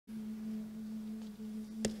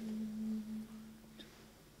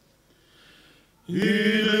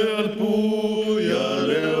Lealailepule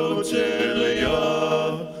leo telea,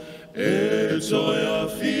 e toia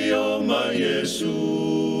fio ma Yesu.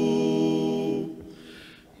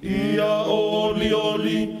 Ia oli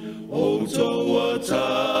oli o toa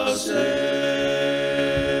tase,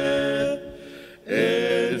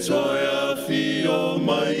 e toia fio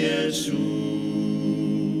ma Yesu.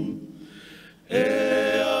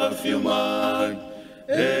 E a fio mai,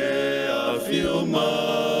 e a fio mai,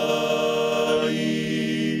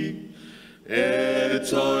 e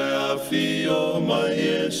toia fio ma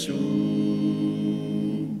Yesu.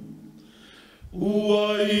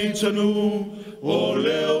 Ua I tanu o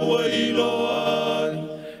Leau ai loa,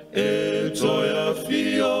 e toia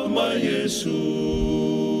fio ma Yesu.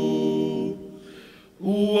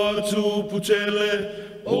 Ua tuputele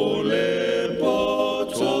o le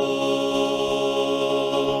poto,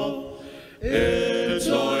 e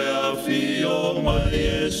toia fio ma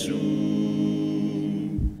Yesu.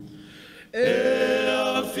 E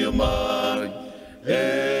a fio mai,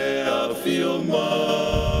 e a fio mai,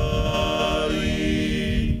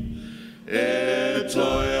 e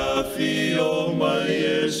toia fio ma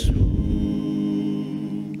Yesu.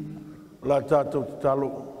 La tātou te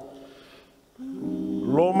talo.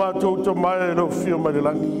 Lo mātou te mai rau fio mai le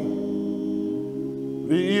langi.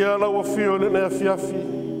 Vi ia lau a fio le nea fiafi.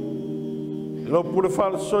 Lau pule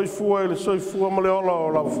whale soifua e le soifua ma le ola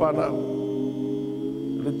o lau whanau.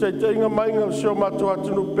 Le teiteinga mainga o seo mātou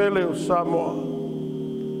atunu pele o Samoa.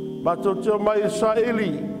 Mātou teo mai sa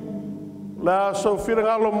eli. Le a sau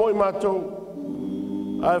whiringalo mo I mātou.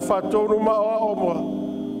 Ai whātou nu ma o a omoa.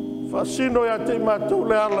 Whasino ia te mātou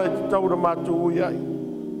le ala I te taura mātou ui ai.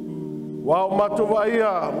 Wa o mātou wa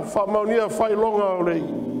ia, whamaunia Failauga o lei.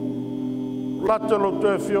 Lata lo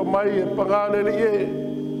tue fio mai e pangane li e.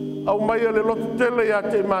 Au mai le lotu tele ia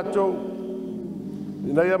te mātou.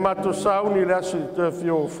 Ina ia mātou sauni le asu tue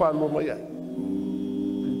fio whanua mai ai.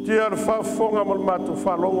 Tia ar whafonga mal mātou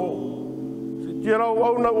whalongo. Tia rau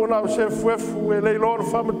au na una o se fuefu e lei lor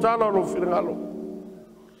whamatala lo whiringalo.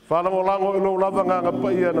 Whanango lango I lo lavanga nga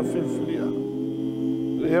pa ia na whiwhiria.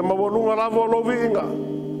 E mawalunga lavo lo vinga.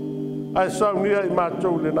 Ai saunia I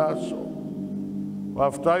mātou le naso.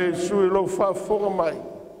 Waftai e sui lo whafonga mai.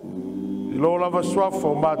 I lo lava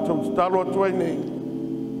swafo mātou te talo atuai nei.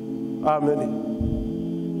 Amen.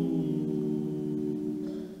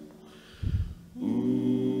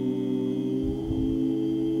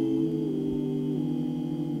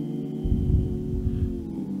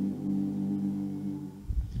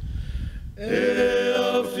 E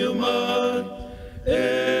a fio mai,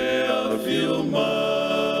 e a fio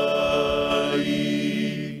mai,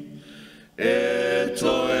 e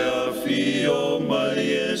toia fio ma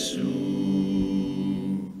Yesu.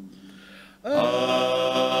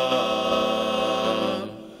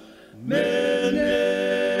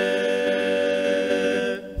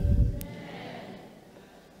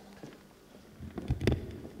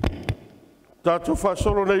 Tātou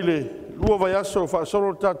whaasolo nei le, lua vai aso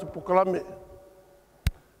whaasolo tātou pokalame.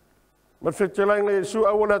 Ma whetelainga Yesu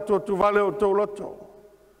awala tō vale o tō loto.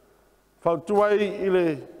 Whautuai I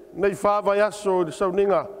le nei whāwai aso I le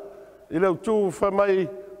sauninga, I leo tū whamai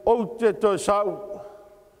o te tō SAU.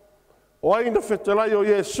 O aina whetelai o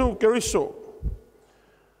Yesu Keriso.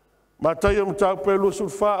 Mataia Mataupu e lusu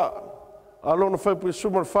wha, alona whaipu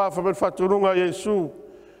sumar wha, whamen whaturunga Yesu.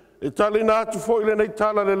 E talina atu fo I le nei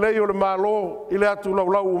tala le lei o le malo I le atu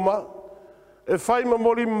lau uma. E whai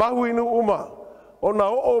mamori mahu inu uma. O na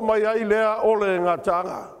o mai ai lea ole ngā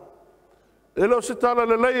tanga. E leo se tala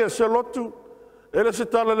le leia se lotu. E le se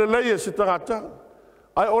tala le leia se tangata.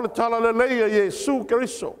 Ai ole tala le leia Yesu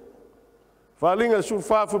Keriso. Whalinga su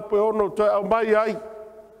whaafu pe ono toi au mai ai.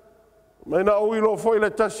 Maina o ilo fo I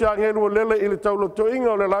le tasi angelu o lele I le taulo to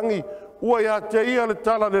inga o le langi. Ua ia te ia le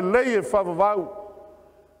tala le leia whaavavau.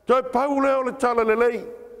 Toi pau leo le tala le lei.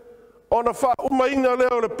 Ona wha umainga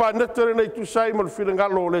leo le panetere nei tu sai mal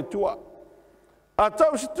whiringalo o le tua. A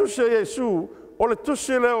tau si tuse Yesu o le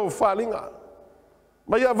tuse leo whalinga.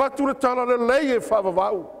 Ma ia watu le tala le lei e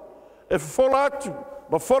whaavavau. E whola atu,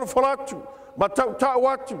 ma whola atu, ma tau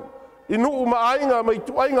atu. I nuu ma ainga, ma I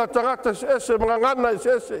tu ainga tangata se ese, mga ngana se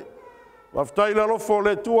ese. Ma whtai la lofo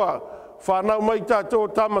le tua, whanau mai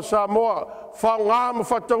tātou tama Samoa, whaongā ma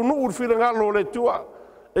whatau nuu whiringalo le tua.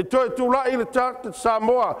 E toi tu lai le tātou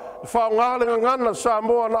Samoa, whaongā le ngana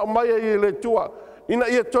Samoa na o mai I le tua. Ina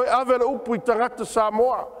ia toi avele upu I tangata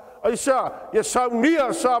Samoa. Aisa, ia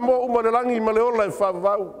saunia Samoa umalelangi ma le ola e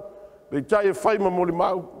whavau. Le tai e whaima moli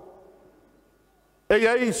mau. E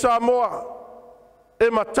ai Samoa, e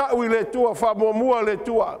matau I le tua, whamuamua le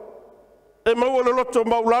tua. E maua le loto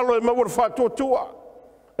maulalo, e maua le whatua tua.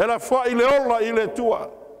 e la fwa i le ola i le tua,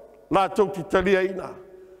 la tau ti talia ina.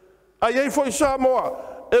 Ai ei fo i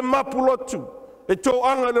Samoa, e mapu lotu, e tau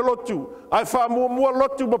anga le lotu, ai wha mua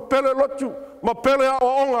lotu, ma pele lotu, ma pele a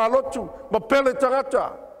onga lotu, ma pele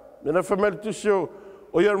tangata. Mena whamele tusio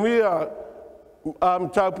o Yeremia,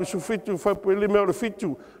 Mataupu su Fitu, whaipu Iliina o le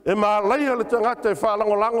Fitu, e maalaia le tangata e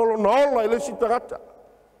whaalangolangolo na ola i le si tangata.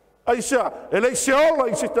 Ai sea, e le se ola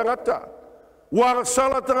i si tangata. Wara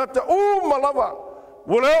sala tangata, malawa,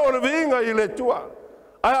 wale o le vinga i le tua.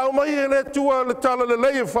 Ai au mai e le tua le tala le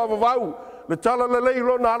lei e whavavau, le tala le lei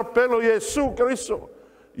lona ala pelo Iesu Keriso.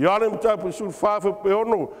 Iane Mataupu su whawe pe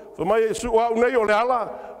ono, whamai Iesu au nei o le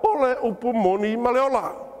ala, o le upu moni ma le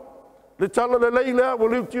ola. Le tala le lei lea, wa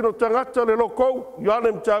liu tino tangata le lokou,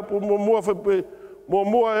 Iane Mataupu mua whape,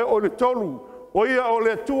 mua e o le tolu, o ia o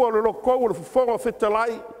le tua le lokou, le whafonga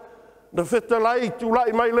whetalai, na whetalai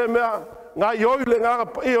tūlai mai le mea, ngā ioi le ngā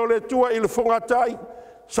pai o le tua i le whangatai,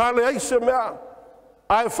 sa le aise mea,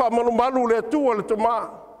 ai whamanu manu le tua le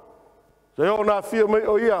tama. Se o nā whia mai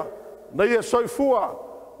o ia, na ia soifua,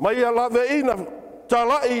 mai ia lawe ina,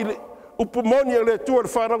 talai upumoni le tua le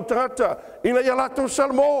whanau tangata, ina ia lato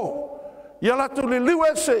salmo, ia lato le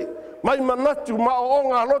liwese, mai manatu ma o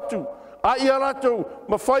onga lotu, a ia lato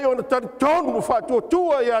ma whai o na tari tonu mo whatua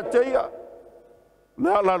tua ia te ia.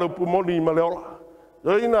 Lea la upumoni ma le ola.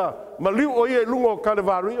 Ina maliu o ia lungo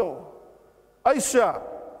Kalevario. Aisa,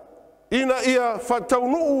 ina ia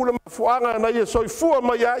whataunuu le mafuanga na ia soifua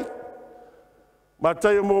mai ai.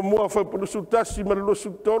 Mataia mua whaipurusu tasi ma lusu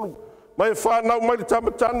tolu. Mai whanau mai le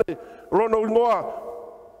tamatane, rono ingoa,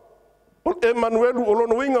 Emanuelu o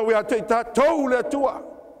lono inga wea te tātou le atua.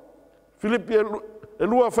 Filipi e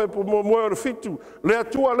lua whaipu mua o le Fitu. Le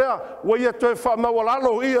atua lea, wa ia toe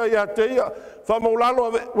whamawalalo ia te ia.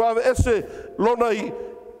 Whamawalalo wa ese lona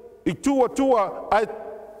i tua, ai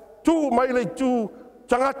tu mai le tu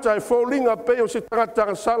tangata e whaulinga peo se tangata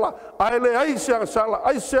ang sala. Ai le aise ang sala,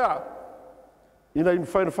 aisea. Ina in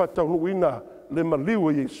whaina whataunu ina le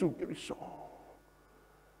maliu e Iesu Keriso.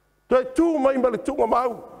 Toi tu mai ma le tunga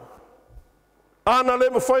mau. Ana le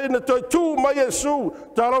mawhaina toi tu mai Iesu,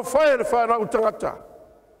 ta rau whae le whanau tangata.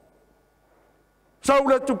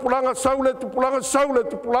 Saule tupulanga, saule tupulanga, saule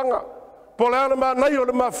tupulanga. Po le ana maa nai o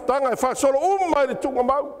le mawhtanga, e whaasolo mai le tunga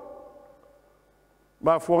mau.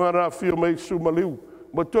 Ma fuanga na whio mai Iesu maliu,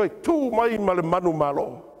 ma toi tu mai ma le manu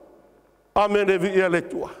malo. Amen e vi ia le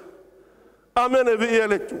tua. Amen e vi ia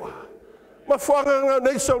le tua. Ma fuanga nga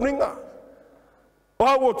nei sauninga. O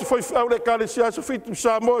awo tu foi au le kale Siaosi Fitu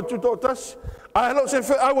Samoa tu to tasi. A hello se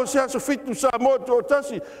fe awo Siaosi Fitu Samoa tu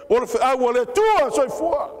tasi. O le fe awo le tua soi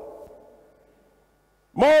fua.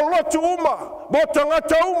 Mo lotu uma, mo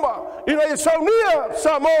tangata uma, ina i saunia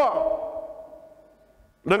Samoa.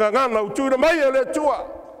 Le ngangana utuina mai e le tua.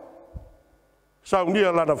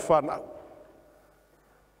 Saunia lana whanau.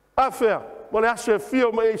 Afea, mo le ase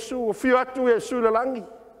fio ma Iesu, fio atu Iesu le langi.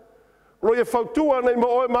 Lo e fautua nei mo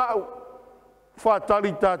oe mau.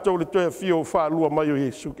 Whātari tātou le toi fio whālua mai o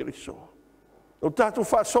Iesu Keriso. O tātou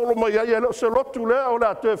whāsolo mai ai, e se lotu lea o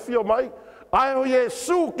le toi fio mai, ai o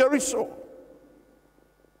Iesu Keriso.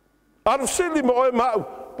 Aru sili mo oe mau,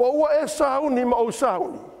 po ua e sauni ma o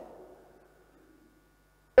sauni.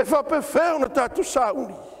 E whapewheo na tātou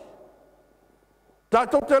sauni.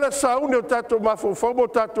 Tātou tele sauni o tātou mawhawhau o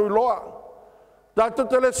tātou iloa. Tātou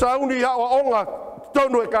tele sauni ia o onga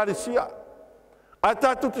tonu e karisia. A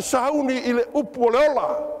tātou te sauni i le upu o le ola.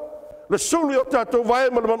 Le suli o tātou vae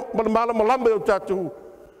ma le malamalame o tātou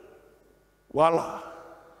wala.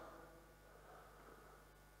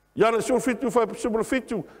 Ia le suli fitu whai pasumula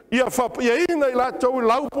fitu. Ia whapiaina i lātou i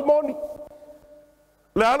lau pumoni.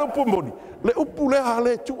 Le alo pumoni. Le upu leha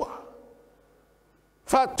le tua.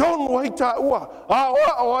 Whatonu ai tā ua. A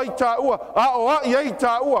oa o ai tā ua. A oa i ai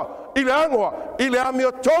tā ua. I le angoa. I le ami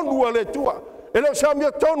o tonu a le tua. E leo sa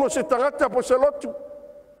mia tonu se tangata po se lotu.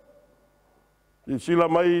 I sila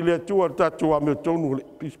mai le tua tatu a mia tonu le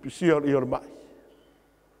pispisia i or mai.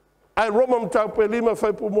 Ai Roma Mataupu lima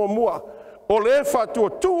whaipu mua. O le whatua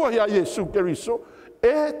tua ia Iesu Keriso.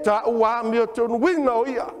 E ta ua mia tonu wina o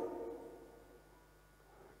ia.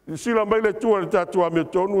 I sila mai le tua tatu a mia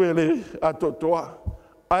tonu e le atotoa.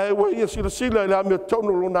 Ai wa ia sila le a mia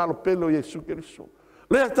tonu lona alo pelo Iesu Keriso.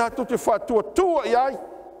 Le tatu te whatua tua iai.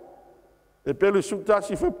 E pele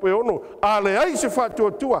sutasi fe peono, a le ai se whatua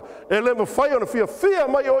tua, e le ma whai ona fia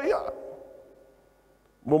mai o ia.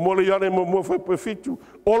 Mo mole iane mo mua fe pe fitu,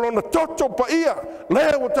 o lona toto pa ia,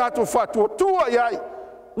 le o tātou whatua tua iai,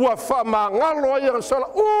 ua wha mangalo ai ang sala,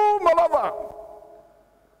 malava.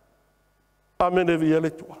 Amen e vi ele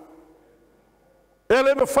tua. E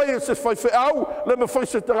le mawhai se whaiwheau, le mawhai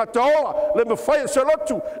se tangata ola, le mawhai se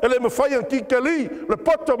lotu, e le mawhai an kikali, le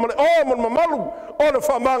poto ma le o ma mamalu, o le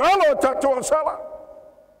whamangalo e tatoa sala.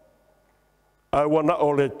 Ai wana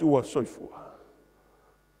o le tua soifua.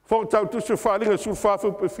 Fong tau tusu whalinga su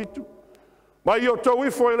whawhu pe fitu. Mai o tau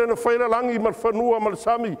ifo e le na whaila langi ma whanua ma le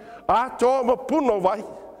sami, a toa ma puno vai.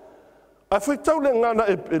 A whaitau le ngana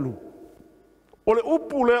e pelu. O le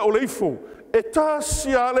upu le o le ifo, e tā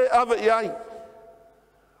sia le ave iai.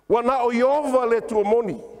 Wana o Iova le tua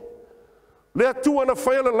moni. Le atua na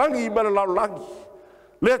whaila langi ma le lau langi.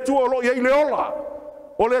 Le atua o lo iei le ola.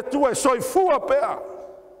 O le atua e soifua pea.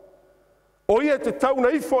 O ia te tau na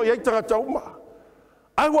ifo iei tangata uma.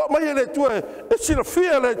 Ai wa mai le tua e sila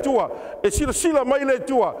fia le tua. E sila mai le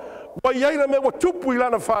tua. Wa iei le me wa tupu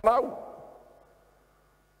ilana whanau.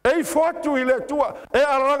 E fotu i le tua. E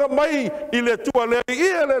aranga mai i le tua. Le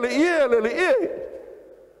ie.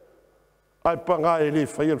 Ai panga e le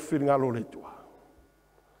whaia le whiringalo le tua.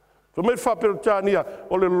 So me whaperotania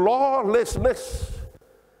o le lawlessness.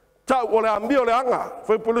 Tau o le ami o le anga.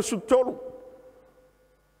 Whai pole su tolu.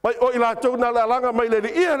 Mai o i lātou na le alanga mai le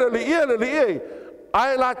ie.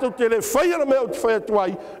 Ai lātou te le whaia na mea o te whaia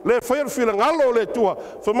tuai. Le whaia le whiringalo le tua.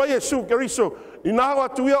 Wha mai e su keriso. I nāwa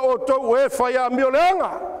tuia o tau e whaia ami o le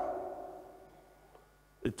anga.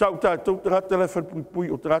 E tau tātou tangata le whaipui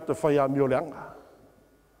o tangata whaia ami o le anga.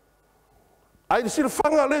 Ai sila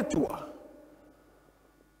whanga le tua.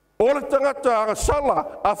 O le tangata anga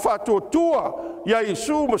sala a whātua tua ia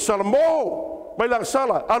Isu ma sala mō mai langa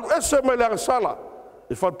sala. Alu ese mai langa sala.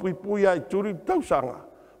 E whaipui ai turi tausanga.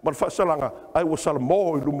 Ma whasalanga ai wa sala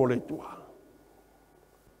mō I lumo le tua.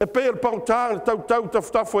 E pēr pautanga tau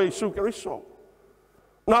tafutafo e Isu Keriso.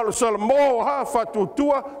 Nā le sala mō ha whātua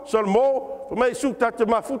tua sala mō. Mai Isu tate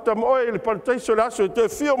mafuta mo e le parataiso le aso e te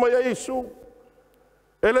whio mai e Isu.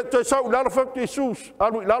 Ele te sau lalo fak Jesus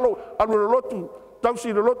alu le lotu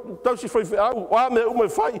tausi le lotu tausi foi au o ame uma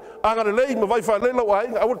fai anga le lei ma vai fa le lo ai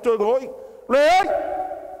au to ngoi le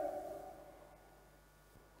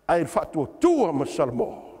ai fatu tua ma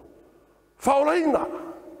salmo faulaina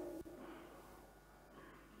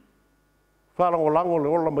fala o lango le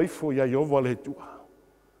ola mai fo ia yo vale tua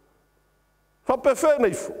fa pefe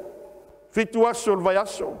nei fo fitu aso vai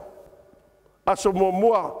aso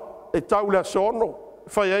mo e tau le sono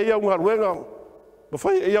fai ai au ngaruenga, ma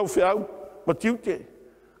fai ai au whiau, ma tiute.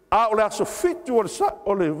 A o le aso fitu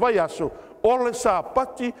o le vai aso, o le sa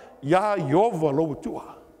pati ia Iova lou tua.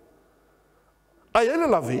 Ai ele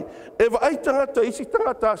lawe, e wa ai tangata isi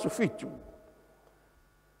tangata aso fitu.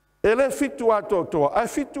 E le fitu ato toa, ai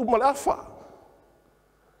fitu ma le afa.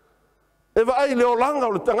 E wa ai leo langa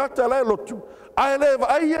o le tangata le lotu, ai le wa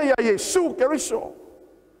ai ia Yesu Keriso.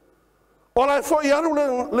 O lai fo I aru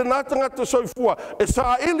le nātanga te soifua, e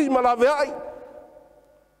sa ili malawe ai.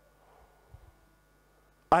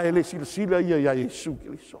 Ai le sila ia Yesu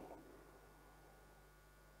Keriso.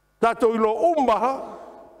 Tātou ilo umaha,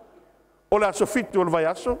 o le aso fitu o le vai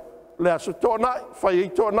aso, le aso tōnai, whai I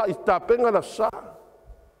tōnai tāpenga na sa.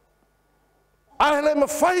 Ai le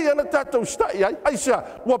mawhai ana tātou stai ai sa,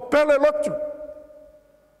 ua pele lotu.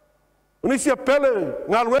 Unisia pele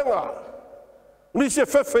ngaluenga. Nisi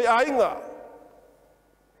fefe ainga.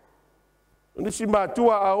 Nisi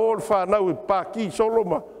matua a ol whanau I pāki solo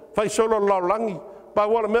ma. Whai solo laulangi. Pa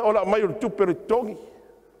wala me ola mai o tupere tongi.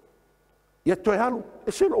 Ia toi halu.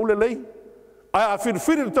 E selo o le lei. Ai a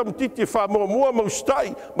whiriwhiri le tamutiti wha mua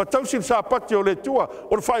maustai. Ma tausi sa pati o le tua.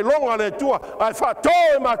 O le whailonga le tua. Ai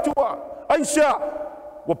whatoe matua. Ai sea.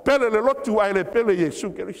 Wa pele le lotu ai le pele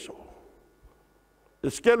Yesu Keriso. E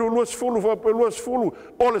skelu luas fulu, luas fulu,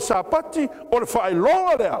 o le sapati, o le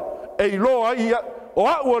whailonga lea, e I loa ia, o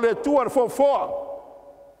au le tua le fofoa,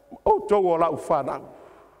 o tau o lau whanau.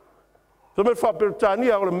 So me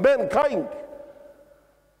whaperitania o le mankind,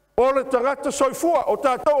 o le tangata soifua, o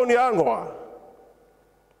tātou ni angoa.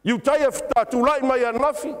 Iu taia tātulai mai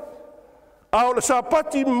anafi, a o le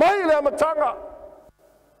sapati mai le amatanga.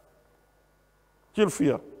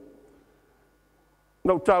 Kilfia.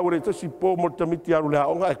 Nau tāure tasi pō mo tamiti aru lea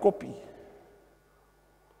onga e kopi.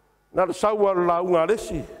 Nā le saua la unga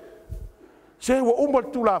lesi. Se wa umar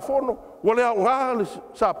tu la fono, wa lea onga le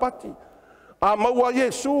sapati. A maua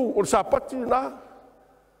Yesu o le sapati nā.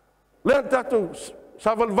 Lea tātou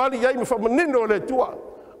sa valvali iai me whamanino le tua.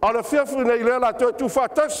 A le whiawhi nei lea la tu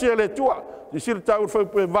whatasi le tua. Di sira tāur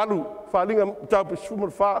whaupe valu, whalinga tāu pe sumar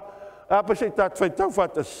wha. A pa se tātu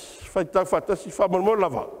whaitau whatasi whamarmo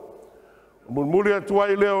lava. Mulmuli atua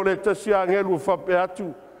I leo le tasi a ngelu whape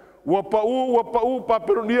atu. Ua pa'u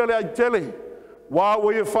paperonia le aitele. Wa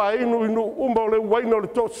e whainu inu umba le waino le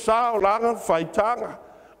tō sāo langa whaitanga.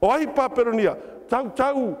 O ai paperonia,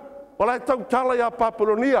 tau, o lai tau tala ia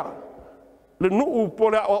paperonia. Le nuu po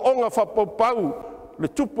le o onga whapopau, le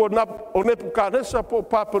tupo o nepu kānesa po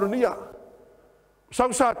paperonia.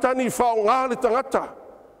 Sau sa tani whao ngā le tangata.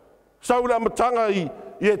 Sau le amatanga i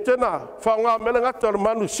e tena whao ngā mele ngata le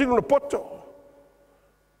manu silu na poto.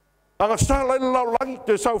 Anga sa lai lau lagi,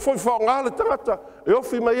 te sau foi whao ngā le tangata, e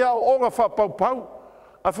ofi mai ia o onga whapopau.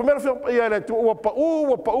 A whamera whia ia le tu ua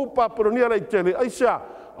pau paperonia le tele, aisa,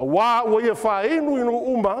 wā ua ia whaenu inu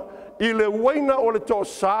uma, i le waina o le tō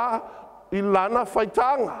sā, i lana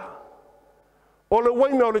whaitanga. O le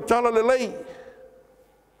waina o le tala le lei.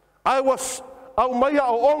 Au mai a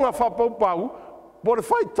o onga whapaupau, po le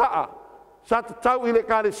whaitaa, sa te tau i le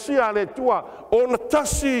kare sia le tua, o na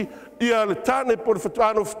tasi i a le tane po le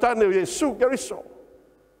whatuano whatane o Jesu Keriso.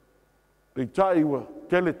 Pei tai ua,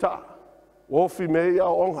 tele taa. Ofi mei a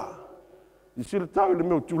onga. I sila tau le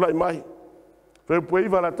meu tūlai mai. Wheu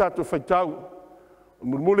pueiva la tātou whaitau.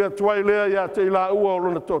 Murmule atuai lea ia te ila ua o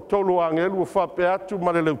lona tolo a ngelu o whape atu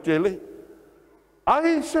ma le leu tele.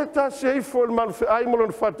 Ai se ta seifo le manufeai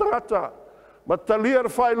lona whatangata. Ma talia le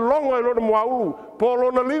Failauga i lona moaulu po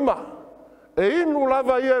lona lima. E inu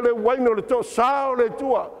lava ia le waino le to sao le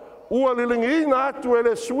tua. Ua le lingiina atu e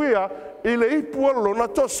le suia i le ipua lona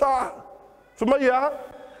to sa. Whamai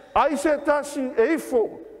ai se tasi e ifo.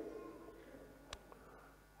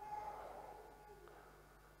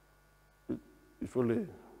 Ifo le.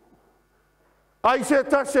 Ai se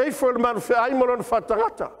tasi e ifo le manufeai mo lona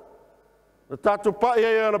whatangata. Na tātou pa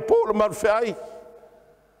e ana po le manufeai.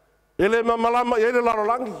 Ele mamalama i ele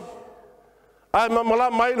larolangi. Ai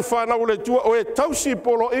mamalama i le whanau le tua o e tausi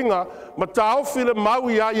polo inga ma taofi le mau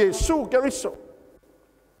i a Jesu Keriso.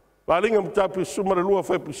 Walinga mtapu suma le lua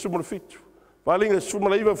whaipu suma le fitu. Walinga suma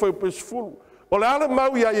le iwa whaipu sfulu. O le ale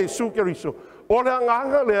mau i a Jesu Keriso. O le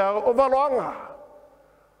anganga lea o valoanga.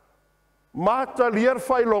 Mata lier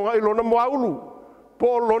Failauga i lona moaulu.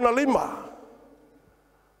 Po lona lima.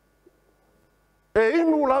 E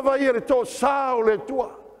inu lava i le tō sao le tua.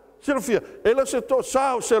 Silfia, ele se tō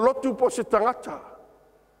sao se lotu po se tangata.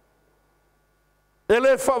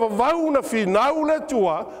 Ele whawavau na whinau le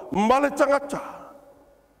tua ma le tangata.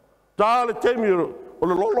 Tā le teimi o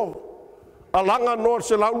le lolo. Alanga noa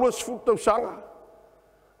se laulua sfutau sanga.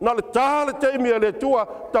 Na le tā le teimi le tua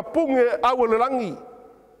tapunge au le langi.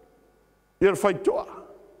 I le whaitoa.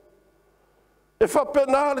 E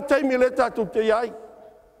whapena le teimi le tātou te iai.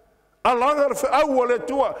 Alanga le whaau le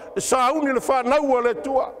tua. E sauni le whanau le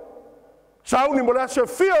tua. Sauni mo le ase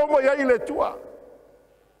fia o mai ai le tua.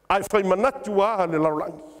 Ai whai manatu a le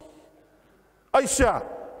laulangi. Ai sea,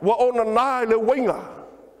 wa ona nā le wainga.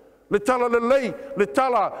 Le tala le lei, le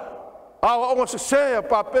tala a onga se sea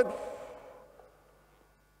papedu.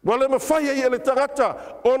 Wa le mawhai ai le tangata,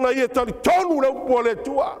 ona i e tali tonu le upua le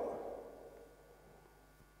tua.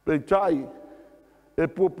 Pei tai, e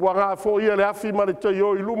puapuanga fo ia le afi ma le tai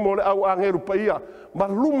o i lumo le au angeru pa ia. Ma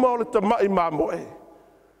luma o le tamai mamo e.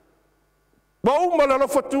 Ma uma le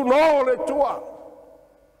lofa tu no le tua.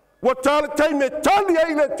 Wa tale tai me tali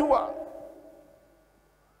ai le tua.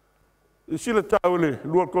 I sila tau le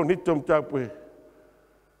lua konito mtau e.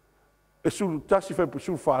 E sulu tasi fai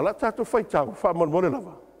pusu whala, tato fai tau, wha monmone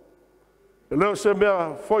lava. E leo se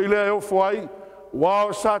mea foi lea eo fuai,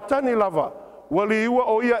 wao satani lava. Wa li ua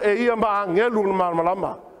o ia e ia ma angelu na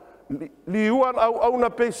malama. Li ua au na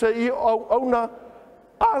pese i au na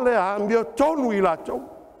ale a mea tonu i latou.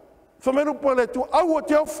 Whamenu po le tu au o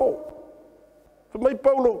te aufo. Whamai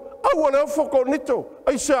Paulo, au o le aufo ko nito.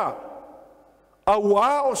 Aisa, au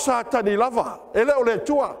a o satani lava. Ele o le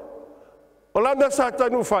tua. O lana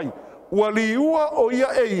satani ufai. Ua li ua o ia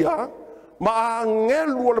e ia, ma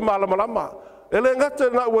angelu o le malamalama. Ele ngata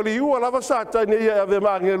na ua li ua lava satani ia e ave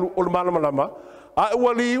ma angelu o le malamalama. A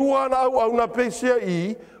ua li ua na au na pesia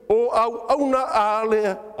i, o au na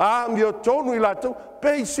ale a mio tonu i lato,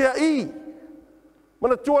 pesia i.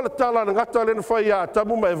 Mana tua le tala na ngata le na whai a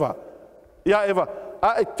tamu ma Eva. Ia Eva,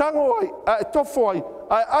 a e tango ai, a e tofo ai,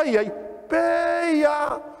 a e ai,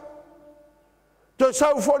 peia. Te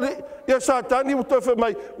sau fo ia satani u tofe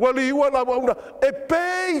mai, wali ua na wauna, e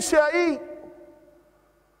pei se ai.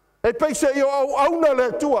 E pei se i o auna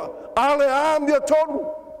le tua, ale a mia tonu.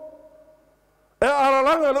 E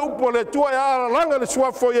aralanga le upo le tua, e aralanga le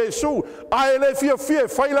suafo Jesu, a e le fia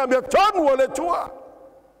whaila mia tonu o le tua.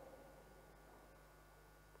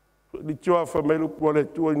 Ni tua whamelu kua le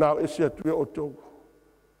tua i nao esi atuia o tau.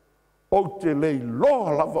 O te lei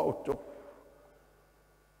loa lava o tau.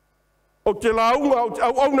 O te launga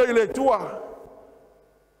au auna i le tua.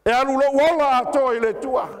 E alu lo wala atoa i le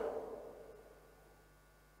tua.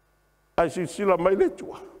 Ai si sila mai le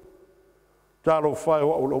tua. Talo fai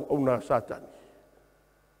o na satani.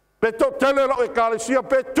 Pe to tele lo e kalesia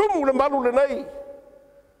pe tumu le malu le nei.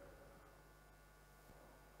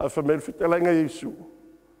 A famel fitelenga Yesu.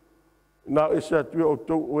 Na esa tu o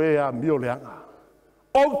to o e a mio leanga.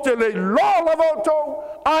 O te le lo la voto,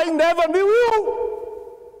 I never knew you.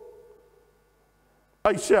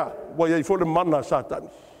 Ai sea, wa ye fo le mana satani.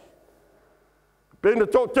 Pena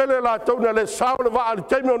to tele la to na le sao le va al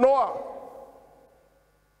temio noa.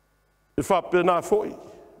 E fa pena foi.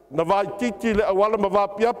 Na vai titi le awala ma va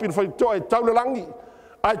piapi fa to e tau le langi.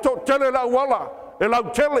 Ai to tele la awala e la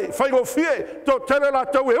tele fa go fie to tele la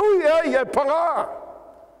to e ui e panga.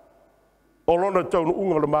 O lona to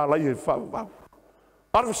unga le malai e fa va.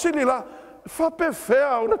 Ar sili la fa pe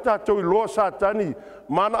fea ona tatou I loa satani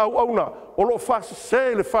mana au na o lo fa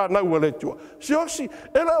se le fa na le tua. Siaosi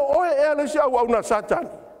ela o e le si au na satani.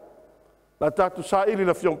 La tatu sa ili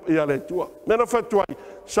la fion ia le tua. Mena fatuai,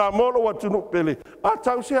 sa molo wa tunu pele. A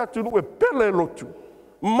tau se atunu e pele lotu.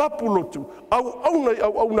 Mapu lotu.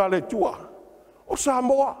 Au na le tua. O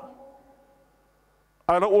Samoa.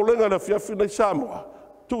 Ana o lenga na fiafi nei Samoa.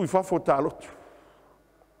 Tu I fafota lotu.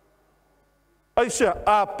 Aisea,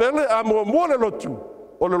 a pele a mua le lotu.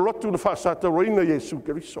 O le lotu na fasata roina Yesu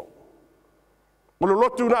Keriso. O le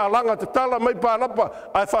lotu na alanga te tala mai pālapa.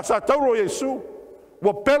 Ai fasata ro Yesu.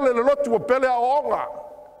 Wa pele le lotu, wa pele a onga.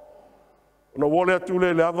 Na wole atu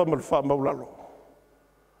le ava ma le wha maulalo.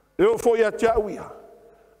 E o fo ia te auia.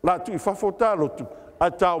 La tu I whafota lotu, a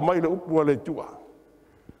tau mai le upu le tua.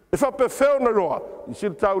 E wha pe feo na roa, I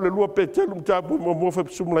sila tau le lua pe telu mtapu mo mofe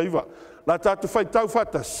psumla iwa. La tatu whai tau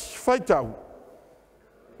whatas, whai tau.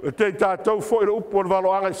 E te tātou fo I le upu le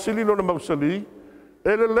walo anga sili no na mausali.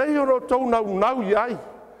 E le leo no tau nau iai.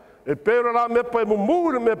 E pera la mepa e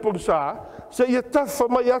mumu le mepa sa, se ia tafa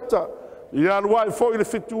mai ata. Ia lua e fo I le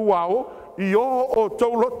fitu wao, I o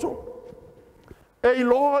tau loto. E I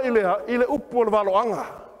loa I le upu le walo anga.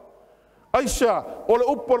 Aisha, o le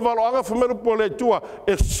upu le walo anga whamelu po le tua,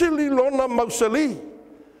 e sili lona mausali.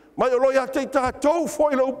 Mai o lo ia te tātou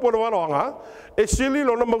fo I le upu le walo anga, e sili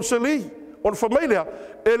lona mausali. O le familia,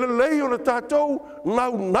 e le lei o le tātou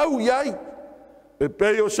nau iai. E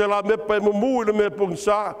peo se la mepa e mumu I le mepa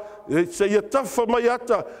ngsa, se ia tafa mai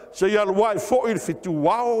ata, se ia lua e fo I le fitu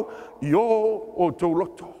wao, I o tau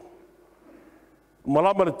loto.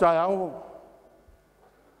 Malama le tai ao,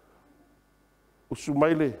 o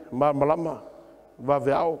sumaile ma malama, va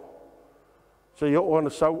veao, se ia o ana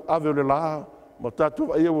sau ave o le la, ma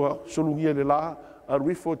tatu ai ua solungia le la, a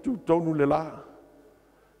ruifo tu tonu le la.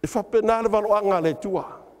 E fa pena le valoanga le tua.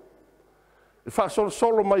 E fa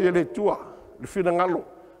solo mai le tua. Le fina ngalo.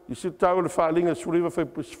 I si tau le whaalinga suriwa whai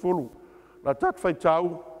pusifulu. La tat whai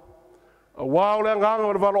tau. A wao le nganga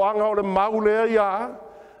o le valoanga o le maulea ia.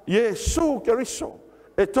 Yesu Keriso.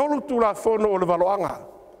 E tolu tu la fono o le valoanga.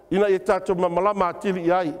 Ina e tato mamalama atili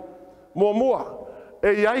iai. Mua.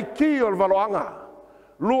 E iai ki o le valoanga.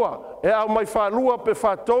 Lua. E au mai wha lua pe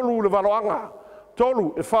wha tolu le valoanga.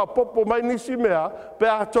 Tolu e wha popo mai nisi mea pe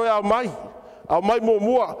a toi au mai. Au mai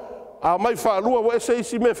mua. A mai wha lua wa ese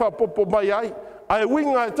isi me wha popo mai ai. Ai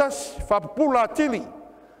winga e tas, wha pula atili.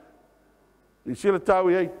 I sila tau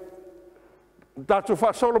i ei. Tātou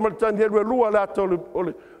wha solo maritani erua lua le ato o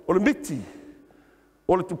le miti.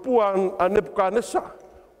 O le tupua a Nebukanesa.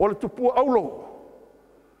 O le tupua aulo.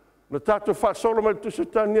 Na tātou wha solo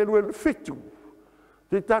maritani erua le fitu.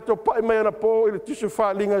 Te tātou pai mai ana po i le tisu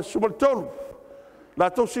wha linga sumaritolu. La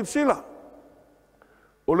tau silsila.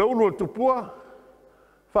 O le ulu o tupua.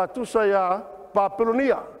 Fatusa ia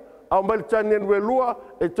papelonia. Au mai tani enwe lua,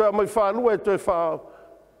 e toi mai whalua, e toi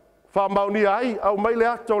whamaunia ai, au mai le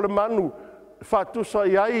ato le manu. Fatusa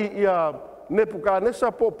iai ia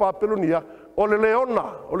Nebukanesa po papelonia, o le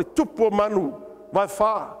leona, o le tupu manu, vai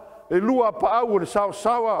wha, e lua pa au, le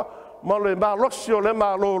sawa, ma le malosi o le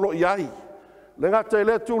malolo iai. Le ngata i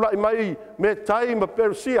le tula i mai me tai ma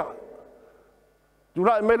Persia.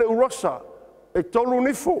 Tula i mai le urosa, e tolu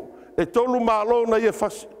nifo, e tolu malo na ia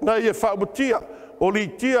whaamutia, o li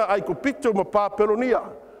tia ai ko pito ma papelonia.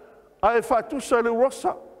 Ai whaatusa le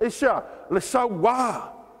urosa, e sia, le sau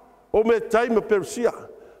wā, o me tai ma Persia.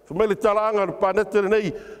 Whamai le talaanga le pānete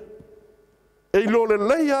nei, e lo le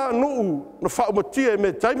leia nuu na whaamutia e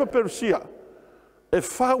me tai ma Persia, e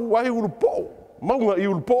whau ai urupo, maunga I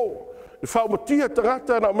urupo. E whaamutia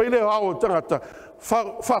tangata na mai le hao tangata,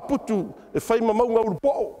 whaaputu e whaima maunga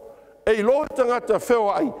urupo. E lo tangata wheo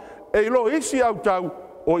ai, e lo isi au tau,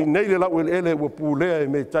 o I nei le lau ele ua pūlea e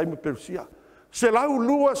me taima Persia. Se lau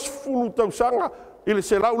lua sfulu tausanga, ile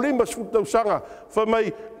se lau lima sfulu tausanga,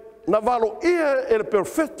 whamai na valo ia e le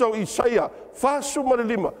perfecto Isaia, whasuma le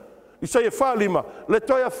lima, Isaia wha lima, le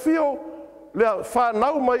toia fio lea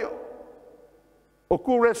whanau mai o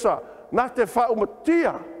kuresa nā te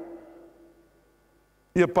whaumatia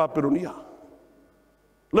ia Paperonia.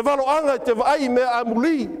 Le waloanga te vai mea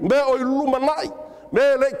amuli, mea o ilumanai,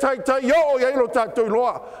 mea le tai o ia ilo tātou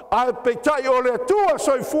loa, a pe tai o le tua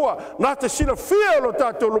soifua, nā te sina fia o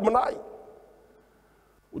tātou lumanai.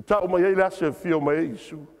 O tau mai ei le ase fia o mai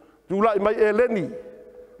Isu. Tūlai mai Eleni,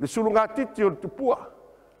 le sulunga titi o le tupua.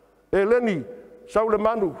 Eleni, sau le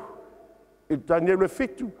manu, i tania le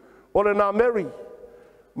Fitu, o le nā Mary,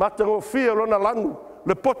 matango fia lona lanu,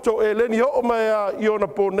 le poto Eleni o mai i ona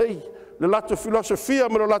pōnei, le lato filosofia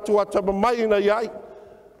me le lato atama mai na iai.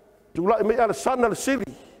 Tūlai mai Alessandra le sili,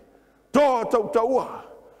 toa tau taua,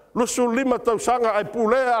 lusu 5 tau sanga ai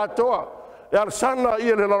pulea atoa, e Alessandra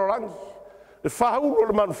ia le lalorangi. E whaulu o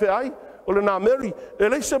le Manufeai, o le nā Mary, e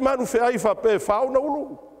leise Manufeai whape whauna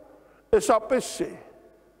ulu, e sa pese.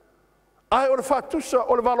 Ai o le whatusa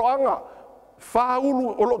o le waloanga,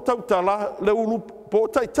 whaulu o lo tautala le ulu po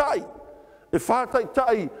taitai. E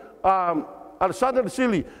whataitai Alessandra le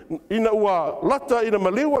sili, ina ua lata ina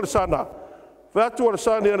maliu Alessandra, whatu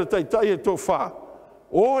Alessandra ina taitai e tō wha.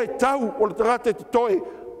 O e tau o le tangate te toe,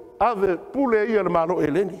 ave pule ia le malo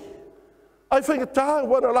e leni. Ai whainga tā,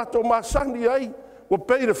 wana lato māsani ai, wa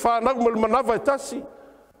pei le whanau mo le manawa e tasi.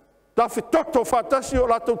 Tā whitoto whatasi o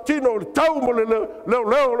lato tino, le tau mo le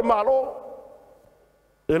leo le malo.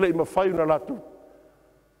 E le ima whaiuna lato.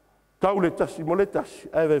 Tau le tasi mo le tasi,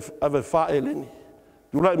 ave wha e leni.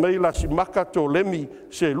 Tulai mei la si Maka tō lemi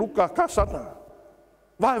se luka kasana.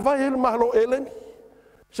 Vai ele malo e leni.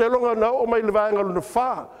 Se longa na o mai le vaenga luna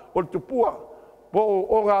wha, o le tupua. Po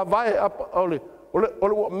o ngā vai o le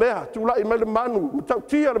mea, tūlai mai le manu, tau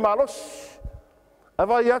tia le malos. A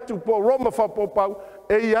vai atu po Roma whapopau,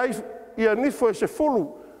 e ia nifo e se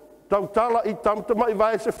fulu. Tau tala i tamtama i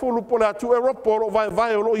vai se fulu po le atu Europa, o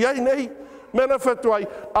vai o lo iai nei. Mena whetu ai,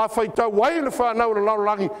 a whai tau wai le whanau le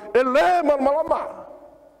laurangi, e le malama.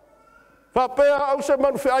 Whapea au se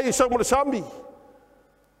Manufeai i saumule sami.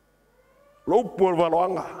 Loupu o le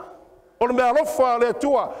waloanga. O le mea lofa le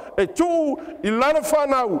tua, e tū i lana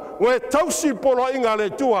whanau, o e tausi polo inga le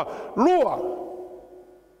tua, lua,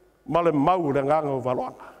 ma le mau le nganga o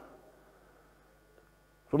waloanga.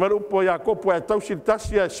 Whamere upo ia kopo e tausi le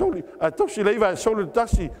tasi e soli, e tausi leiva e soli le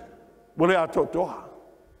tasi, mo le atotoa.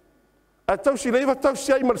 E tausi leiva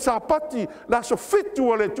tausi ai ma le sapati, la so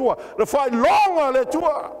fitu o le tua, le whai longa le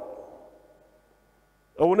tua.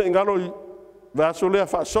 O une ingalo i vaso lea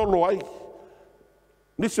wha solo ai,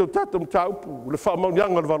 nisi o tata Mataupu, le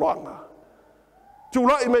whaamaunianga le waloanga.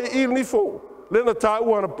 Tūlai mei il nifo, lena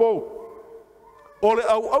tāua na pō. O le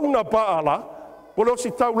au na paala, o le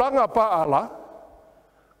osi taulanga paala,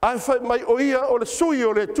 ai whai mai o ia o le sui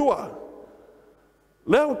o le tua.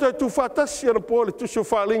 Leau tai tu whatasi ana pō le tusi o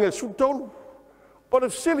whaalinga sutolu. O le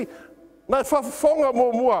sili, nai whawhonga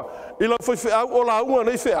mua, i la whai whiau o la unga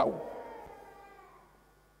nei whiau.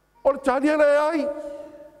 O le tānia le ai,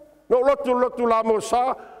 no lotu la mo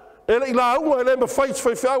sa, ele i la unga ele me fai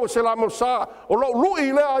whiau se la mo sa, o lo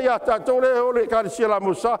lui le ai a tātou le o le kāri la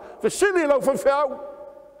mo sa, whesili lau whiau.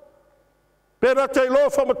 Pera te lo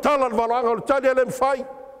whamatala le walanga, o le tānia le me fai.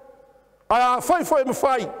 Ai a whai me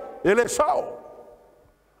fai, ele sao.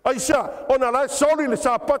 Ai sia, ona lai soli le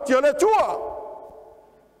sa pati o le tua.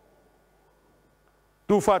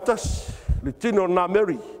 Tu whatas, le tino na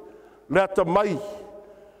Mary, le ata mai,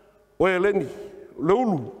 o Eleni, le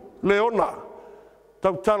ulu, le ona,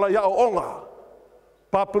 tau tala ia o onga,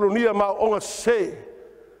 Paperonia ma onga se,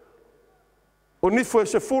 o nifo e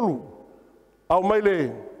se fulu, au mai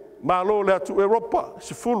le malo le atu Europa,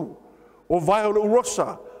 se fulu, o vai o le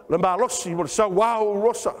urosa, le malosi, o le sauao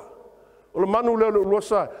urosa, o le manu le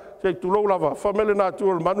urosa, se tu lo lava, famele na tu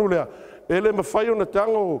o le manu lea, ele me fai o na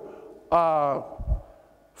tango a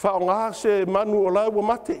whaonga se manu o lai wa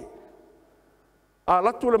mate. A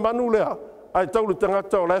latu le manu lea, ai tau le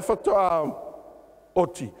tangata o lai whata a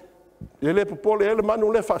oti. Ele popole ele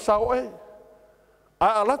manu lea whasao e.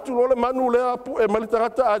 A latu lo le manu lea pu e mali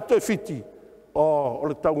tangata a toi fiti. O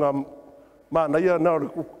le taunga manaia na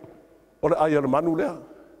o le aia le manu lea.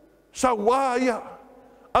 Sa wā ia.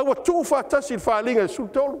 Aua tū whatasi le whaalinga e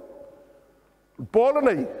sultolu. Pōla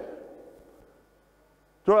nei.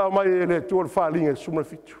 Toi au mai ele tū le whaalinga e sumna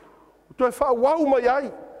fitu. Toi whawau mai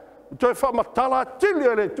ai. Toi fa matala atili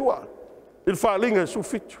ele tua. Il whaalinga su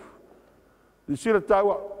fitu. I sira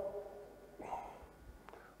taua.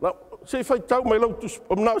 Na, se fai tau mai lau tus,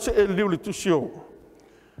 omnau se e liu le tusio.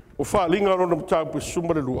 O whaalinga rona Mataupu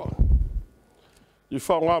sumare lua. I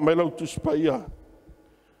whaonga mai lau tus pa ia.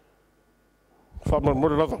 Whaamara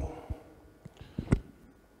more lava.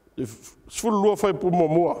 I sfulu lua fai pu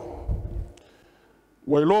mua.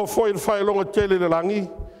 Wai lo fo i Failauga tele le langi.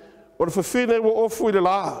 O le whawhine wa ofu i le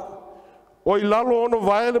la. O i lalo ono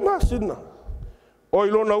vae le masina. O i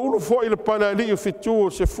lona ulu fo i le pale ali o Fitu o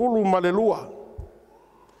se fulu ma le lua.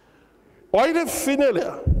 O i le whine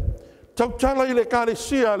lea. Tautala i le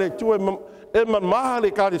kāresia le tua e maha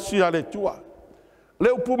le kāresia le tua. Le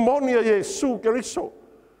upu moni a Yesu Keriso.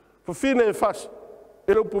 Whawhine e whas.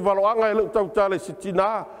 E le upu waloanga e le tautala si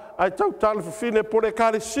tina. Ai tautala whawhine po le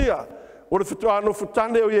kāresia. O le fitu anu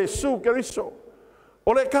futane o Yesu Keriso.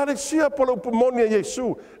 O le kāresia po le upu moni a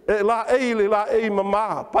Yesu. E la e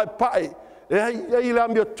mama. Pai. E hei la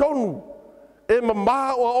mio tonu. E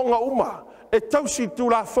mama o onga uma. E tausi tu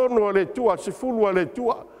la fono o le tua. Se fulu o le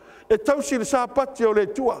tua. E tausi le sapati o le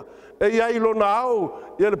tua. E iai lona au.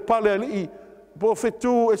 I le pale ali. Po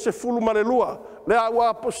Fitu e se fulu ma le lua. Le au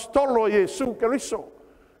apostolo Yesu Keriso.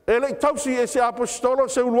 E le tausi e se apostolo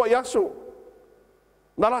se ulua yaso.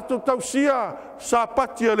 Na lato tausia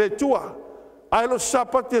sapati o le tua. Ai lo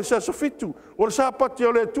sapati e se Fitu. O le sapati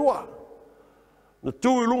o le tua. Na tu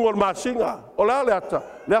ilungo o le masinga. O le ale ata.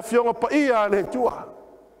 Le afionga pa ia le tua.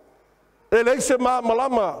 E le se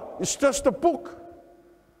malama. It's just a book.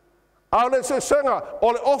 A le se senga.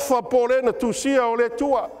 O le ofa po le na tusia o le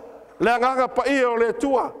tua. Le anganga pa ia o le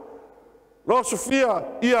tua. Lo Sofia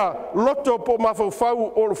ia loto po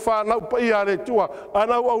mafau o le whanau pa ia le tua.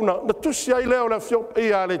 Anau auna. Na tusia i leo le afionga pa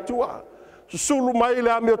ia le tua. Susulu mai le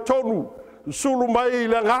amio tonu. Sulu mai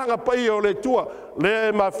le nganga pa i o le tua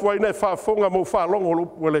le mafuai nei whaafonga mo whaalongo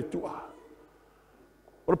lupu le tua.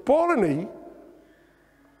 O le pole ni,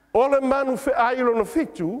 o le Manufeai lona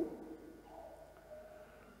Fitu,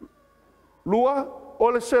 lua o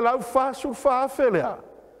le Selau whaasul whaafele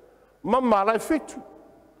mamala e Fitu.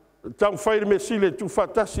 Tau whaire me sile tu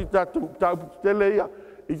whatasi tau tele ia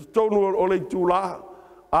i tonu o le tūla.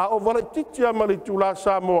 A o wale titia ma le tūla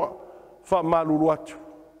Samoa whaamalulu atu.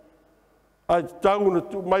 Ai tau na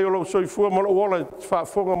tu mai o lo soifua mo lo ola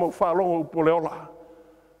whaafonga mo whaalonga upo le ola.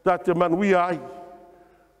 Tā te manuia ai.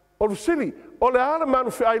 O le sili, o le ala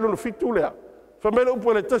Manufeai lona Fitu lea. Whamele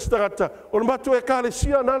upo le testangata, o le matu e kāle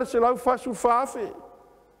sia nana se lau whasu whaafe.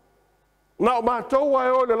 Na o mātou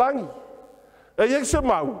ai o le langi. E iei se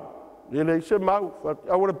mau. E le se mau,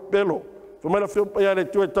 au le pelo. Whamele whiopa ia le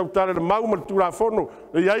tue tautare le mau ma le tūra fono.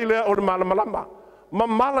 E iei lea o le malamalama. Ma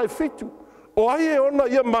mala e Fitu. O ai e ona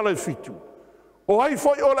ia mala e Fitu. O ai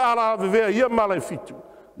foi o le ala vevea ia mala e Fitu.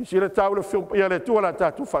 I si le tau le whiopa ia le tua la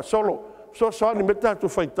tātou wha solo. So soani me tātou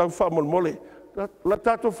whai tau wha molmole. La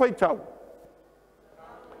tātou whai tau.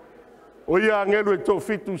 O ia angelu e tō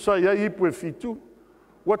Fitu sa ia ipu e Fitu.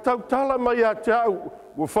 Wa tau tala mai a te au.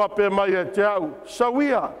 Wa whape mai a te au.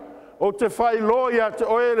 Sawia. O te whai loa ia te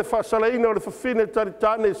oe le whasalaina o le whawhine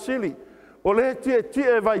taritane sili. O le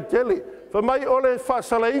tie vai tele. Fa mai o le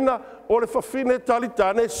whasalaina o le whawhine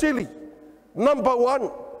taritane sili. Number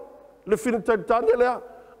 1. Le whine taritane lea.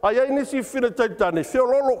 Ai ai nisi whine taritane.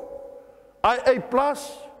 Whiololo. Ai A+.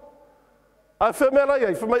 Ai whemela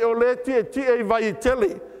iai. Fa mai o le tie vai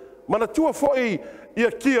tele. Mana tua foi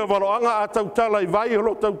ia kia waloanga a tautala i vai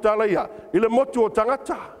holo tautala ia. I le motu o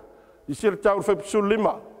tangata. I sira tau whaipisu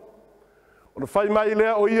 5. O le whai mai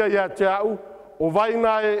lea o ia te au. O vai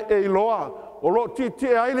na e loa. O lo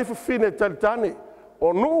tie ai le whawhine taritane.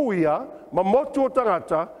 O nuu ia, ma motu o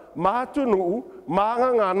tangata, ma atu nuu, ma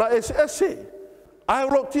angangana ese. Ai o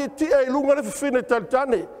lo tie e lunga le whawhine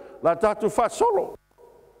taritane. La tātou whasolo.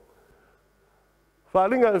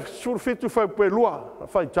 Whalinga surfitu whaupelua,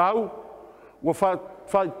 whai tau. Wa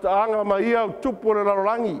whai taanga mai ia o tupu le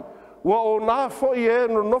larorangi. Wa o nā foi e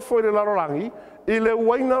no nofo i le larorangi, i le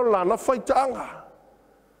waina o lana whai taanga.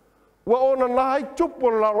 Wa o na nai tupu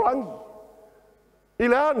le larorangi. I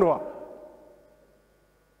le anua.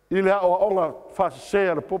 I le aoa onga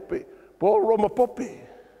whasesea le pope. Po roma pope.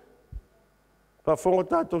 Whafonga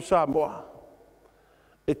tātou Samoa.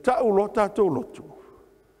 E tau lo tātou lotu.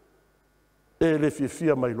 E le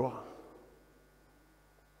fia mai loa.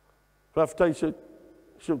 Whaftai se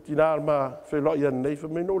utina ma wheloi ia nei.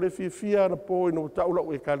 Whamei no le fia na po e no tau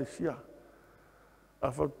lau e kālesia.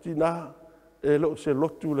 A whautina e lo se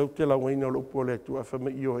lotu leu te lauaina o lupo le tu. A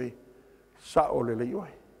whamei i oe sa o le lei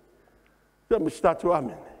oe. Tia me statu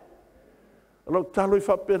amen. A lau talo i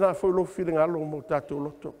whapena fwoi lo whiringa alo mo tātou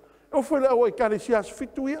loto. E o whai lau e kālesia as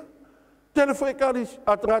Fitu ia. Tele foi kālesia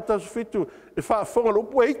a tangata as Fitu e whaafonga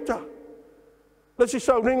lupo e ita. Le si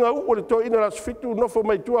sauninga u o le toi ina las Fitu nofo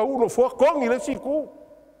mai tua u no fua kongi le si ku.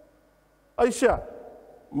 Aisea,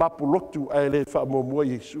 mapulotu ai le whaamomua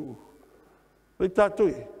Yesu. Le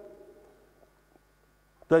tātoi.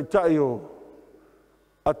 Tai o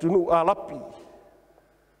atunu alapi.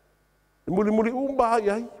 Muli umba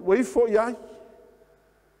ai, waifo ai.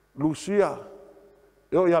 Lucia,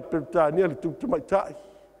 e o ia Peritania le tupu maitai.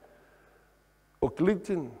 O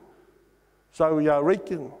Clinton, sau ia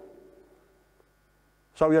Reagan,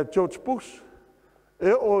 sau ia George Bush,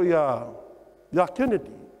 e o ia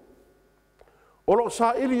Kennedy. O lo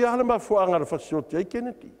sa ili ia le mafuanga le fasioti ai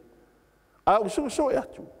Kennedy. A o so e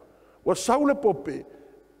atu. O saule pope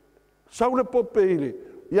ile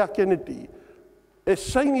ia Kennedy. E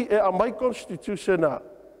saingi e a mai constitutiona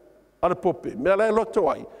ale pope, mea le loto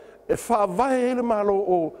ai, e whaavae ele malo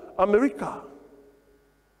o Amerika.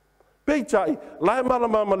 Peitai, lai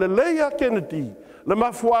malamama le leia Kennedy, le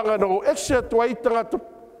mafuanga no ese atu ai tangata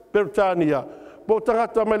Peritania, po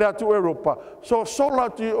tangata mai le atu Europa, so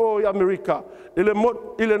solati o Amerika,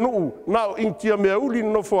 ile nuu, nao intia mea uli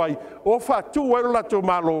no foai, o whatu ai lato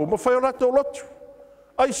malo, mo whai o lato lotu.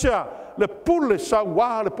 Ai sea, le pule sa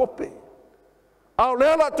wā le pope. Au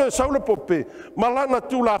lea lato e sau le pope, malana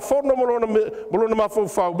tu la fono molona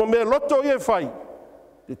mafofau, ma mea loto i e whai,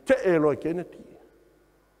 te e loe Kennedy.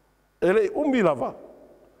 Ele umi lava.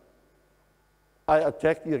 Ai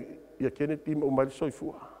attack ia Kennedy ma umai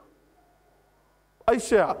soifua. Ai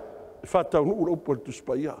sea, e whatau nuu la upo le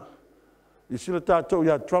tuspaia. I sila tātou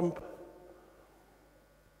ia Trump.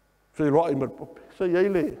 Whairoa i mara pope. Sa iei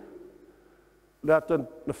le atan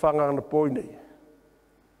na whanganga na poi nei.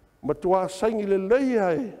 Ma tua saingi le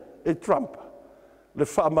leia e Trump. Le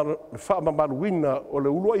whaamamaruina o le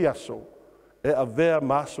ulua i aso. E a vea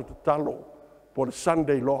maso te talo po le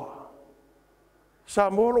Sunday law. Sa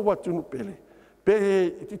molo watu nu pele.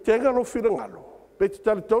 Pe ti tenga lo whirangalo. Pe ti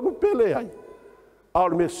tali tonu pele ai. Ao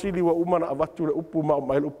le mea sili wa umana a watu le upu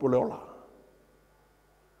mai le upu le ola.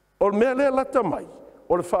 O le mea lea lata mai.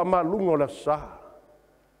 O le whaamalunga o le sa.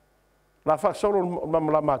 La whaasolo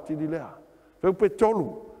mamala matili lea. Feu pe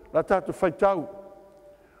tolu. La tatu whaitau.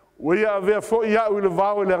 Wea avea fo i au i le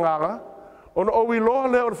vau i le nganga. Ona o i loa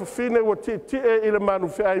lea o le whawhine wa ti e i le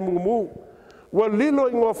manufeai mumu. Wa lilo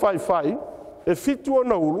i ngō whai. E fitu o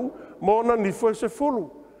naulu, mona nifo e se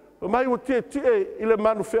fulu. Mai o te i le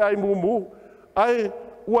manufeai mumu, ai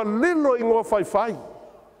ua lilo i ngō whai.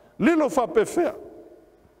 Lilo whapewhea.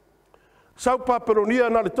 Sau paperonia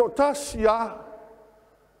na le tō tasi a,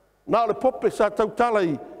 na le pope sa tautala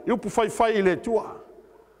i upu whai i le tua.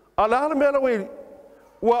 A le ala mea wei,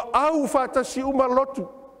 ua au whatasi uma lotu.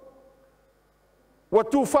 Ua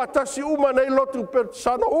tu whatasi uma nei lotu per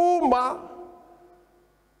sana uma.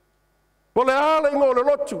 Po le ala ingo le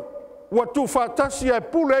lotu, ua tu whatasi ai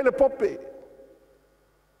pule e le pope.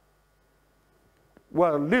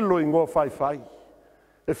 Ua lilo ingo whai.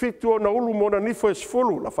 E fitu o na ulu mona nifo e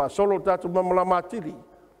sfulu, la whaasolo tatu mamala matili.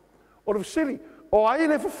 O le visili, o ai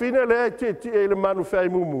le whawhine le e le manufeai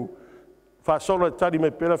mumu. Whaasolo e tari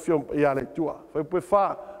me pela fion i ale tua. Whaipoe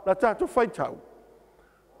wha, la tatu whaitau.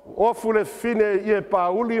 Ofu le fine i e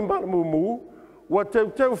pauli mumu, ua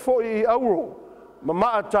teu fo i auro, ma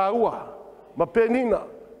maa taua. Ma penina,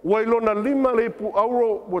 ua ilona 5 lepu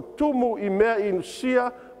auro ua tumu i mea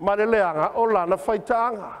inusia ma le leanga o lana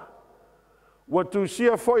whaitaanga. Ua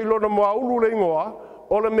tusia fo ilona moa ulu le ingoa,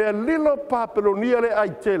 o le mea lilo papelonia le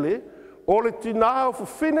aitele, o le tinao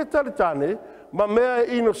fufine talitane, ma mea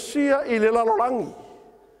inusia i le lalolangi.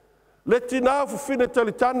 Le tinao fufine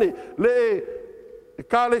talitane, le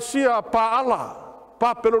kalesia paala,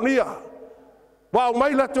 papelonia. Wa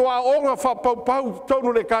mai la to a onga fa pau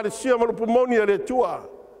tonu le karesia ma pulmonia le tua.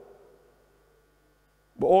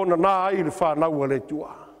 Bo ona na ai le fa na le tua.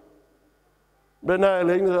 Bena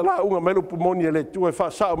le inga la unga mai pulmonia le tua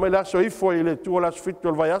fa sa mai la so ifo le tua la fitu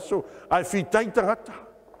al vaiaso ai fitai tangata.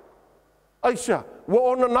 Aisha, wa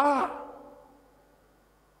ona na.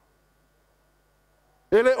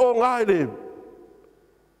 Ele onga le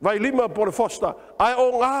vai lima por fosta. Ai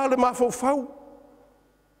onga le mafofau.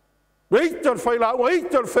 Weitor Failauga,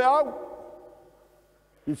 weitor Feau.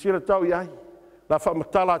 I sira tau iai, la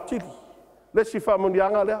whamatala atiri. Lesi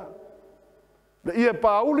whamonianga lea. Le ia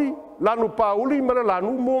pauli, lanu pauli, ma le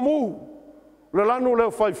lanu mumu. Le lanu leo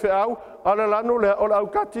whai Feau, a le lanu lea o le au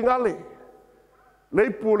katingale. Le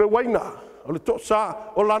ipu le waina, o le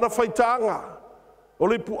tosa, o lana whaitanga. O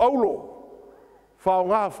le ipu aulo. Whao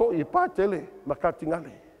ngā fo i pātele, ma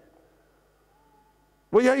katingale.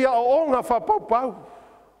 Wa ia o onga whapau.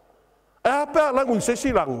 E apea langu i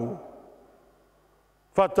sesi langu.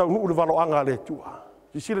 Whatau nuu le waloanga le tua.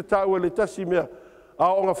 Si sile tau e le tasi mea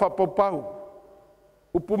a onga whapau.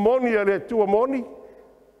 Upu moni e le tua moni.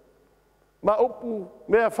 Ma upu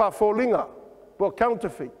mea whafolinga. Po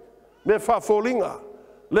counterfeit. Mea whafolinga.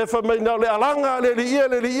 Le whamaina le alanga le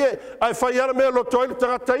ie. Ai whaiara mea lo toile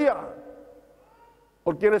tangata ia.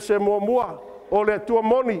 O kere se mua. O le tua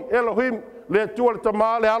moni. Elohim. Le tua le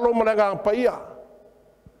tamaa le alo mananga pa ia.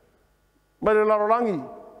 mai le larolangi,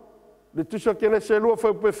 le tusa kene se lua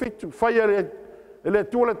fai pe fitu, fai le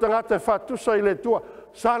tua le tangata e fatusa i le tua,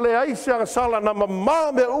 sa le aise ang sala na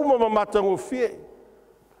mamā me uma mamatango fie.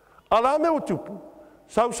 Ala me o tupu,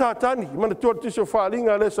 sau satani, mana tua tiso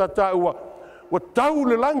whaalinga le sa taua, wa tau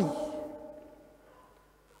le langi.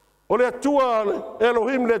 O le atua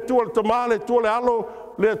Elohim, le atua le tamā, le atua le alo,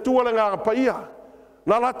 le atua le ngā paia.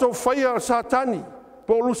 Na lato whaia satani,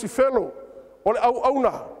 po Lucifelo, o le au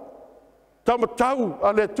auna, tamatau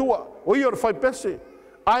a le atua, o ia o le whai pese.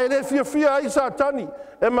 Ai le fia ai satani,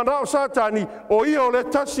 e manao satani, o ia o le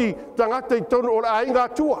tasi tangata i tonu o le ainga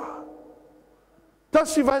atua.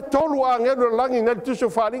 Tasi vai tolu a ngelu le langi ngelu tuso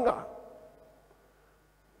whalinga.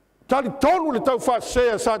 Tali tolu le tau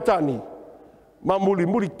whasea satani. Ma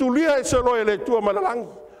muli tulia e se loe le tua malalangi.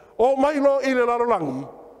 O mailo i le larolangi.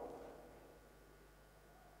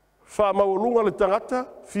 Wha maulunga le tangata,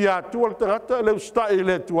 fia atua le tangata, le ustai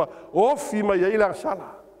le tua, o fi mai e ilang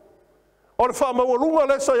sala. O le wha maulunga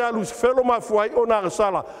le sa ia Lucifelo ma fuai o nanga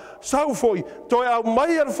sala. Sau foi, toi au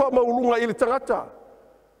mai e le wha maulunga i le tangata.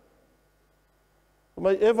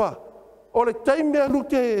 Mai Eva, o le taimea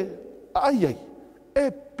lute ai,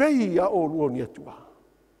 e pei a o luoni atua.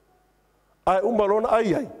 Ai umalona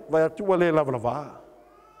ai, vai atua le lavalava.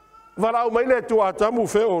 Varau mai le atua atamu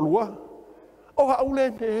fe o lua. O haule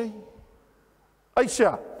nei. Ai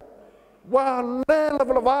sea, wa le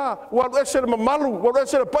lavalava, wa ese le mamalu, wa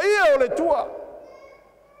ese le paia o le tua.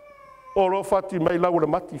 O lo fati mai lau le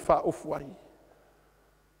mati fa ofu ai.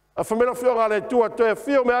 A famela fio ngale tua te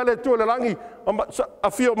fio me ale tua le langi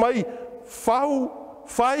a fio mai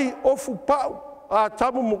fai ofu pau a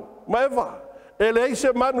tamu maeva ele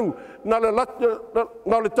ise manu na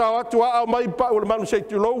le tau atu a mai pau le manu se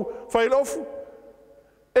tulou fai ofu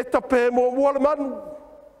e tape mo le manu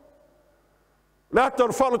le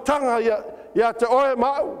ata falo tanga ya te oe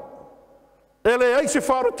mau ele ise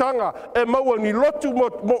falo tanga e mau ni lotu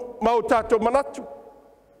mau tato manatu.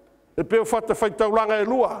 E peo fata fai taulanga e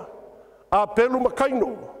lua, a pelu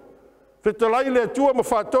makaino. Fetalai le tua ma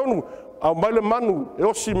fatonu, au mai le manu, e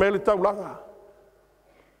osi mai le taulanga.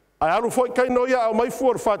 Ai alu foi kaino ia au mai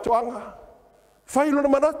fuor fatoanga. Fai lona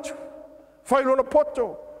manatu, fai lona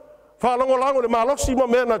poto, whaalongo lango le malosi ma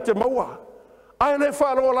mena te maua. Ai le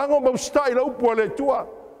whaalongo lango ma ustai la upua le tua.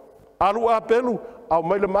 Alu a pelu, au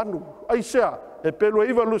mai le manu. Ai sea, e pelu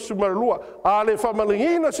iwa lusu marulua, a le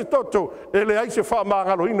whamalingina se toto, e le aise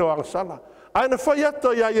whamangalo ino ang sala. Ai na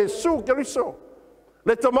whaiata ia Yesu Keriso,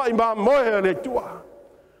 le tamai ma moe le tua.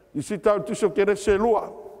 I si tau tuso kere se lua.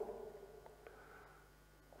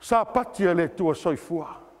 Sa patia le tua soifua.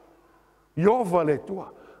 Iova le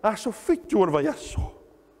tua. Aso fitu o le vaiaso.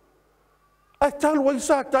 Ai talu ai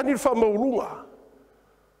sa tani whamaulunga.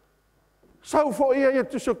 Sau fo ia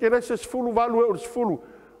tuso kere se sfulu valu e o sfulu.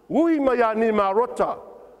 Ui mai a ni marota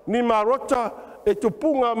e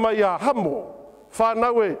tupunga mai a hamo,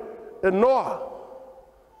 whanau e noa.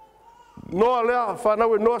 Noa lea,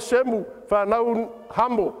 whanau e noa semu, whanau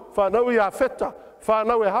hamo, whanau i a feta,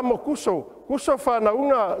 whanau e hamo kuso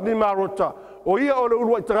whanaunga ni marota. O ia o le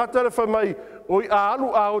ulua i tangata le whamai, o i a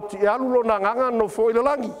alu a oti e alu lo na nganga no fo i le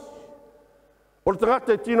langi. O le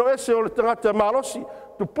tangata e tino ese, o le tangata e malosi,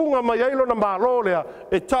 tupunga mai ailo na malo lea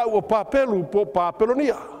e tau o papelu po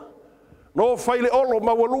papelonia. No faile olo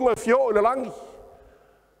mawalunga fio o le langi.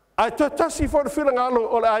 Ai te tasi fo le whila ngalo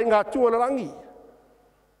o le ainga tua le langi.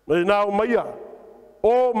 Me nao maia.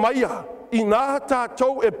 O maia. I nā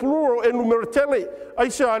tātou e plural e numeratele. Ai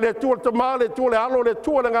se a le tua le tamā, le tua le alo, le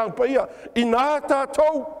tua le ngang paia. I nā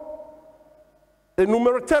tātou e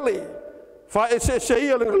numeratele. Fa e se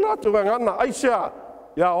ia le ngalato ngana. Ai se a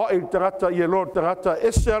ia o e tangata i e lor tangata.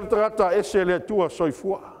 Ese al tangata ese le tua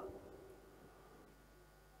soifua.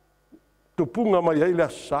 Tupunga mai ai le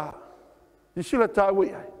asa. I sila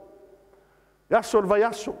tāui ai. Aso le vai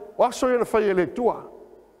aso. O aso i na whai le tua.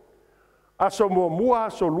 Aso mua,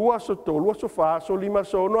 aso lua, aso tolu, aso wha, aso lima,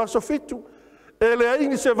 aso ono, aso fitu. E le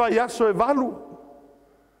aingi se vai aso e valu.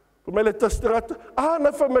 Ko me le tastirata. Na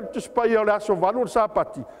wha me le tuspai o le aso valu o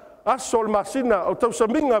sapati. Aso le masina o tau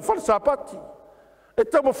saminga wha le sapati. E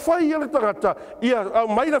tamo whai le tangata. Ia au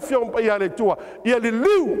maina fion ia le tua. Ia li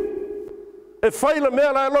liu. E whai le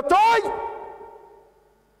mea la e lotoi.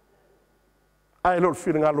 Ai lor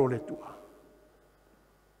whiringa lo le tua.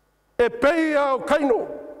 E pei au kaino.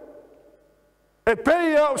 E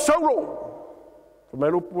pei au saulo. Ko mai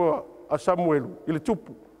lupu a Samuelu, i le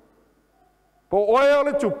tupu. Po oe o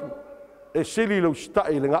le tupu. E sili lau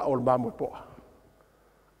stai le ngā o le mamu poa.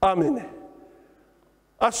 Amene.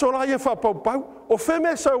 A sola ia whapau. O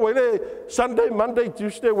wheme sa wele Sunday, Monday,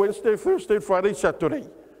 Tuesday, Wednesday, Thursday, Friday, Saturday.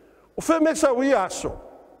 O wheme sa ia aso.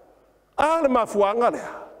 A le mafuanga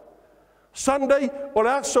lea. Sunday, o le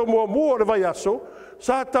aso mua le vai aso,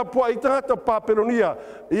 sa tapua i tangata papelonia,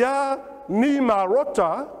 ia ni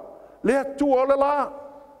marota, lea tu o le la.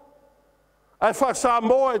 Ai wha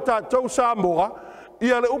Samoa e tātou Samoa,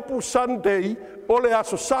 ia le upu Sunday, o le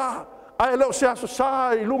aso sa. Ai leo se aso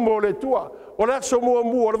sa i lumo le tua, o le aso mua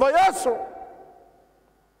o le vai aso.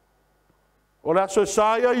 O le aso e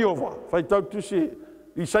sa ia Iova, fai tau tusi,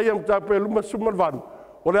 i saia mtape luma sumalvanu.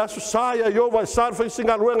 O le aso sa ia Iova, e sa fai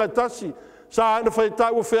singa luenga tasi, sa aina fai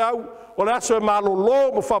tau o feau, o le aso e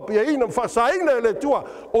malolo, mo whapia ina, mo whasaina e le tua,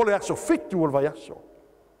 o le aso fitu o le vai aso.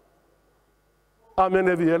 Amen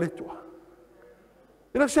e vi e le tua.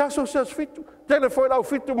 Ina se aso se aso fitu. Tele foi lau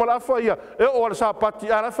fitu ma la ia, e o le sa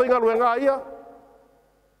pati, a la fai ngaluenga ia.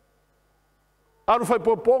 Alu fai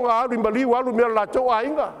poponga, alu imbaliu, alu mea la tau a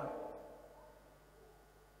inga.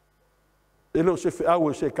 E leo se feau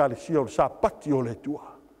e se kalisia o le sa pati o le tua.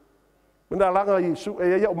 Mena langa i su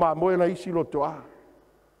e ia o mamoe na isi lo toa.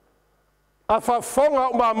 A whafonga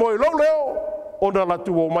o mamoe lo leo, o na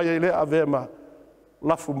latu o mai e le a vema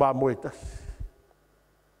lafu mamoe tasi.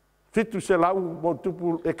 Fitu se lau mo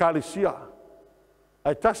tupu e kalisia.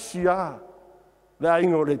 Ai tasi a le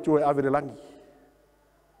aingo le tue ave le langi.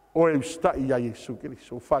 O e ustai a Yesu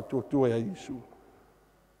Kiriso, fatu tue a Yesu.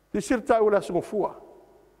 Ti sirta ula sungofua.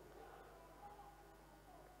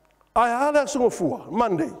 Ai ala sungofua,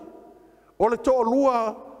 Monday. O le to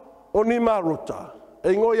lua o ni marota,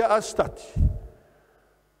 e ngoia astati.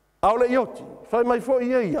 Au le ioti, fai mai fo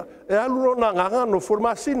ia, e alu na nganga no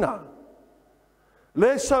formasina.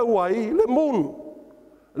 Le SAU ai le moon,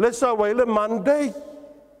 le SAU ai le Monday.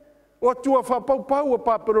 O tua whapaupau o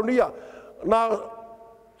paperonia, na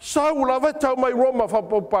SAU la vetau mai Roma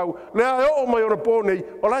whapaupau, le ai o mai oraponei,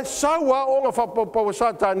 o lai SAU a o nga whapaupau o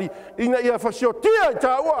satani, ina ia whasiotia i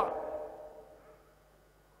taua.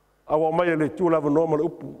 Awa mai le tua lava normal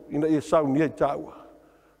upu, ina ia SAU nia i taua.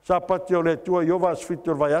 Sa pati o le tua Iova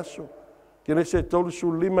asfitur vai aso, ke ne se tolu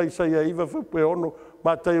su lima i saia iwa whapue ono,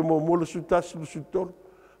 Mataia mo mula su tasi lu su tolu.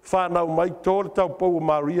 Whanau mai tōle tau pou o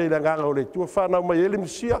Maria i la nganga o le tua. Whanau mai ele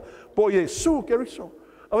misia po Yesu keriso.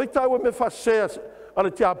 Awai tau me whasea ale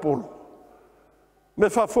te Apulu. Me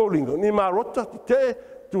whawholingo. Ni marota ti te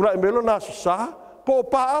tula e melo nasu sa. Po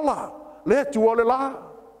paala. Lea tu ole la.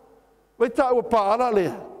 Wai tau o paala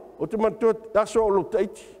lea. O te mantua aso o lo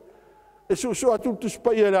teiti. E su atu tu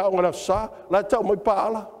spai e la onga nasu sa. La tau mai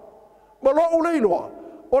paala. Ma lo o leiloa.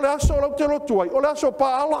 O le aso lau te lotuai, o le aso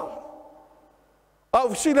paala.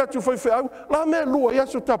 Au sila tu fai feau, la mea lua i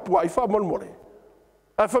aso tapua i wha molmole.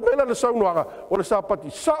 A whamela le saunoanga, o le sapati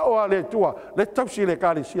sao a le tua, le tausi le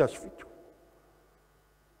kare si asfitu.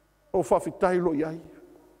 O whawhitai lo iai.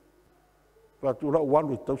 Whatura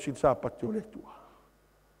ualu e tausi le sapati o le tua.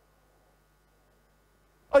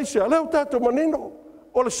 Aisea, leo tato manino,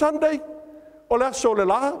 o le Sunday, o le aso le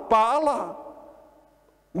la, paala.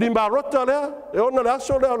 Ni marota lea, e ona le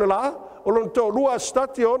aso lea o le la, o lon tō lua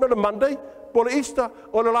stati ona le Monday, po le Easter,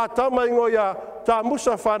 o le la tama ingo ia tā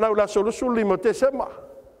musa whanau la solusu limo te sema.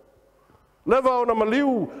 Lewa ona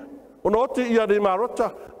maliu, ona oti ia ni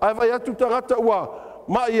marota, ai vai atu tangata ua,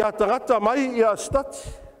 mai ia tangata mai ia stati.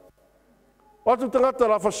 Atu tangata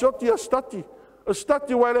la fasioti ia stati.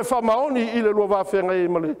 Stati wai le whamaoni i le lua wawhenga i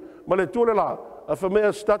ma le tūle la. A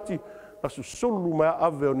whamea stati, a su sulu mea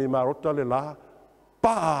ave o ni marota le la,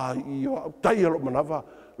 pa i o tai alo manawa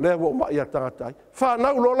le wo ma ia tangatai fa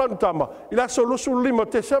na lo lan tama i la solusu lima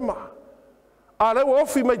te sema a le wo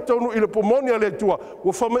fi mai tonu i le pomonia le tua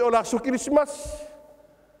wo fa mai o la su Christmas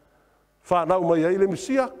fa na mai ai le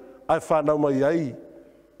misia ai fa na mai ai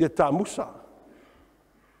ia tamusa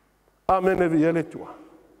amen e viele tua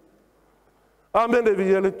amen e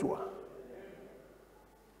viele tua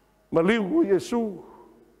maliu Yesu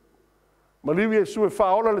e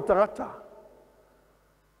fa ola le tangata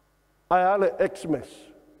ai ale Xmas.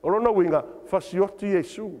 O lona winga, fasioti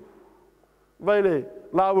Yesu. Vai le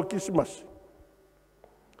Leau Christmas.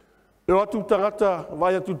 E atu tangata,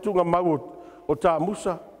 vai atu tunga mau o tā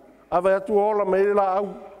musa. A vai atu ola mai le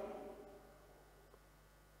Leau.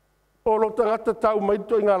 O lo tangata tau mai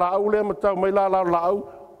to inga Leau le ma tau mai la Leau.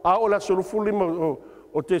 A o la solufu lima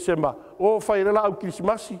o te sema. O fai le Leau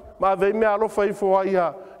Christmasi. Ma vei mea alo fai fo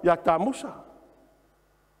ia tā musa.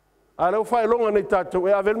 A leo whae longa nei tātou,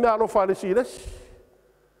 e avel mea alo whae le siresi.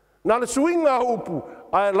 Nā le suinga upu,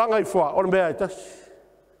 a e langa i wha, o le mea e tasi.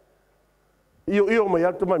 Io mai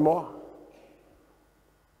atu mai moa.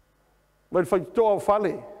 Mai whai toa o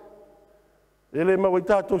whale. E le mawai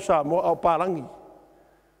tātou sa moa au pārangi.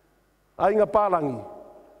 A inga pārangi.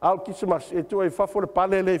 Au kisimas, e tu e whafo le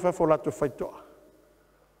pale le whafo lato whai toa.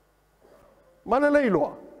 Mana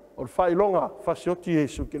leiloa, o le failonga fasioti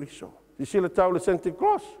Yesu Keriso. Ti sila tau le Santa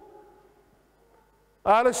Cross.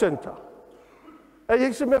 A le senta. E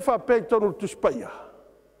Yesu me whapei tonu tuspaia.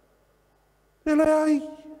 E le ai.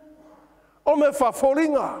 O me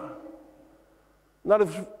whaforinga. Na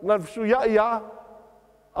le suia ia.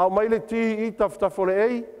 Au maile ti i tafole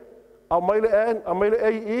ei. Au maile en. Au maile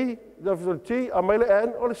ei i. Tafole ti. Au maile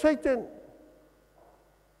en. O le Satan.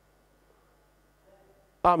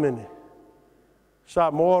 Amen.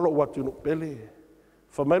 Sa molo watu no pele.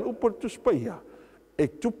 Fa mai upo tu spaia. E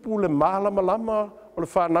tupu le malama lama o le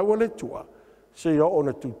whanau le tua. Se yo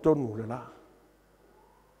ona tu tonu le la.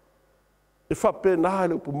 E fa pena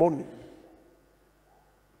le upo moni.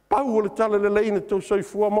 Pau o le tala le leina tau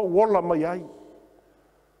soifua ma wola mai ai.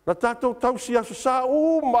 Na tatou tau si aso sa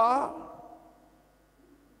uma.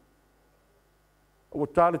 O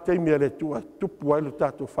tale teimi le tua. Tupu ai le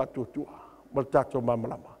tatou fatu tua. Ma le tatou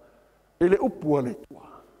mamalama. Ele upu le tua.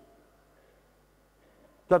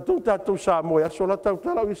 Tatou sa moe aso la tau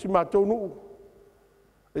talau isi matou nuu.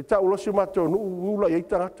 E tau lo si matou nuu ula i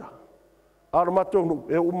tangata. Ara matou nuu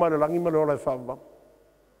e umane langi male ola e whawam.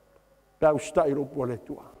 Pea usta i upu le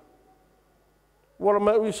tua. Wala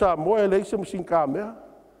mai ui sa moe le isi musin ka mea.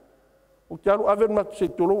 O te alu aver matu se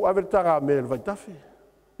tolo aver tanga mea le vai tafe.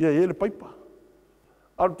 Ia le paipa.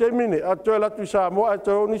 Alu te mine, a toi latu sa moa, a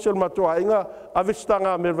toi ni sel matua inga, a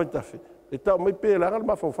vestanga me vai tafe. E tau mai pe langa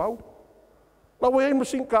ma fau. Na wo ei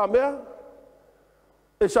musin ka mea.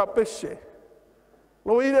 E sa pese.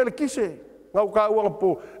 Na wo ei le kise, ngau ka uanga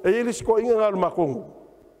po, e ele sko inga ngal makongu.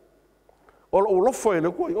 O lo foi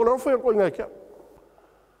le ko, o lo foi ko inga kia.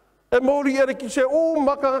 E mori ele kise o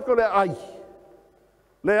maka ko le ai.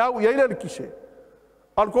 Leau ia le kise.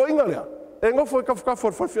 Al ko inga le. E ngo foi ka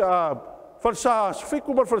for Farsa,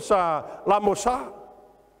 fiku mar farsa la mosa.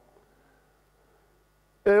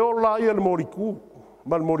 E o la ia le moriku,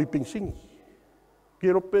 mal mori pinsingi.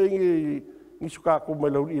 Kero pengi nisuka ko mai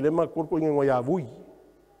lau ile ma korko inga ngoi avui.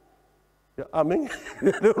 Ya amen.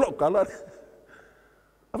 Le lo kala.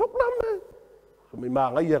 Ava plame. Me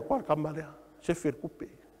manga ia kwa kamale. Se fer coupe.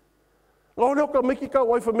 Ngo le ka meki ka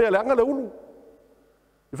wai fa mele anga le ulu.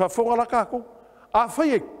 Fa fonga la ka ko. A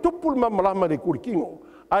fai tupul mamalama de kurikingo.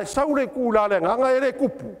 Ai saure ku la le nganga ere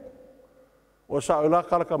kupu. O sa la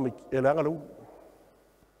kala ka miki ele anga lu.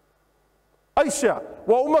 Aisha,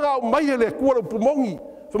 wa umaga mai ele ku le pumongi.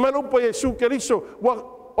 Fa mai lu pa Yesu Keriso wa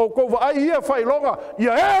o ko va ai ia Failauga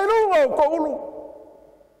ia e lu o ko ulu.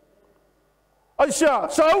 Aisha,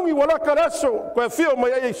 saungi wala karaso ko fio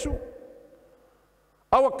mai Yesu.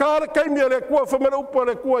 Awa kara kai mi ele ku fa mai lu pa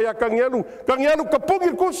le ku ya kangelu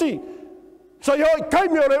kapungi kusi. Sa yo kai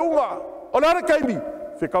mi ole uma. Ola kai mi.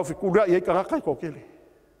 Fe kau fi kura ia ka kai ko kele.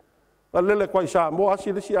 Alele ko isa mo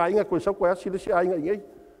asile si ainga ko sa ko asile si ainga ngai.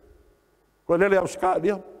 Ko lele au ska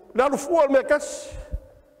dia. La lu fu me kas.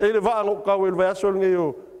 E le va ngo ka wel va so ngai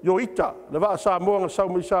yo ita. Le va sa mo nga sa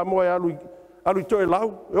mi sa mo ya alu to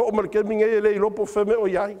Leau. O mer ke mi ngai le lopo fe me o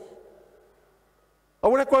yai.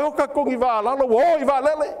 Awele ko hoka ko ngi va la lo wo i va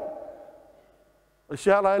lele.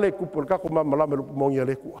 Se ala ele ku por ka ko mamala me mo ngi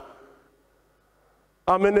ele ku.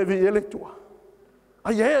 Amene vi ele tua.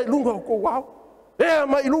 Ai e lunga ko wow. E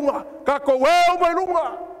mai lunga ka ko weu mai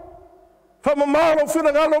lunga. Fa mamalo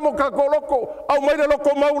fina ngalo mo ka ko loko au mai le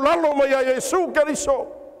loko mau lalo mai a Yesu Keriso.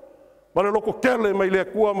 Ma le loko kele mai le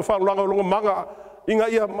kua ma fa langa lunga manga inga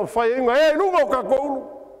ia ma fa inga e lunga ka ko ulu.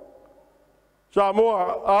 Sa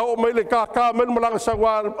moa a o mai le ka men malanga sa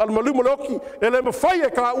wa al malumo loki ele ma fa e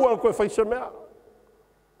ka ua ko fa semea.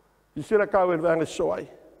 Isira ka wel vanga soai.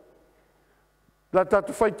 La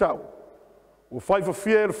tatu fai tau. O fai fa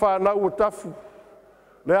fier fa na o tafu.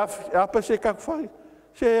 Le apa se ka fai.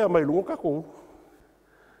 Se mai lunga ka ko.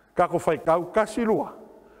 Ka ko fai ka kasi lua.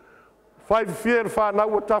 Fai fier fa na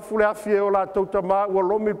o tafu le afie o la tota ma o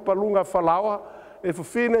lomi palunga falawa e fa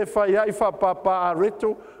fine fa ia i fa papa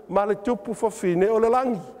reto ma le tupu fa fine o le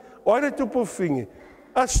langi. O le tupu finge.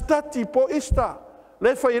 Astati po ista.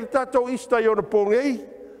 Le fa il tato ista yo na pongei.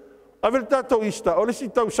 Avel tato ista. O le si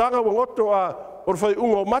tau sanga o ngoto a o fai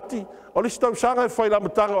ungo mati, o lisi tau sanga e fai la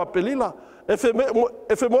matanga o Apili, e fe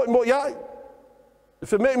mo iai. E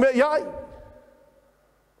fe me iai.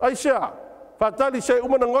 Ai sea, fatali se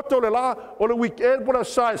umana ngoto le la, o le weekend puna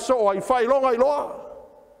sa e so, ai fai longa i loa.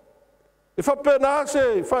 E fa pena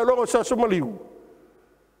se fai longa sa sumaliu.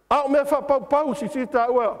 A o mea fa pau si ta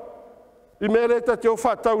ua, i mea leta te o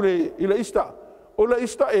fa tau le i le ista. O le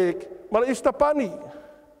ista ek, ma le ista pani.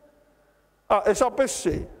 A e sa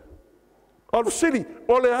pese. Al sili,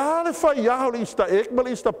 o le ale fai ia o le ista ek, ma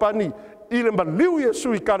le ista pani, i le maliu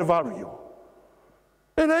Yesu i Caravario.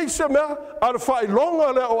 E nei se mea, ar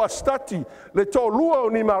whailonga le o astati, le tō lua o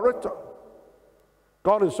ni mareta.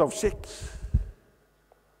 Goddess of sex.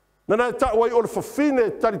 Nana e ta wai o le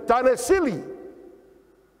whawhine, taritane sili.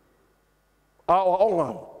 A o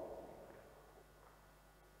onga.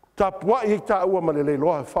 Ta pua i ta ua ma le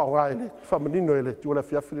loa, whaonga ele, whamanino ele, tu ole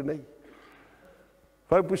fiafiri nei.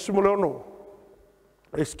 Whai pusimu leono.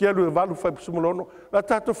 E skialu e walu whai pusimu leono, la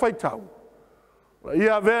tato whai tau.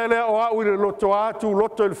 Ia vele o au i le loto atu,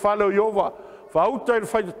 loto i le whale o Iova, whauta i le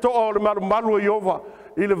whai toa o le maru o Iova,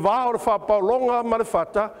 i le vā o le whapaolonga ma le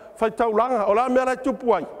whata, whai taulanga, o la mea lai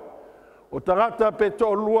tupu ai. O tangata pe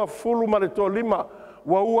to lua fulu ma le to lima,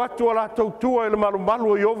 wa u atu o la tau tua i le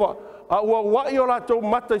maru o Iova, a ua wai o la tau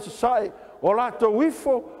mata i se sae, o la tau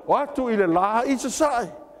wifo, o atu i le la i se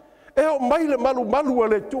sae. E o mai le malu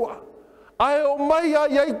le tua. Ai o mai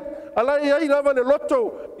ai, alai ai lava le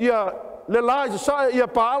loto ia le la i se sae ia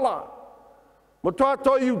paala. Mo toa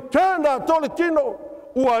to i utena tole tino,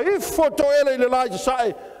 ua ifo to ele i le la i se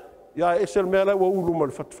sae, ia esel mea lai ua ulu ma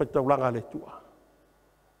le whaitaulanga le tua.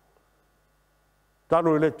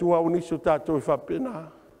 Tano i le tua unisu tātou i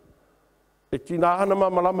whapena. E tina ana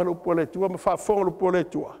malama le upo le tua, ma whafonga le upo le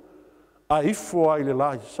tua. A ifo ai le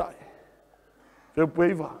la i se sae. Feu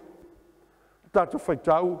pueiva. Tātou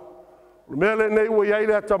whaitau. Mea le nei ua iai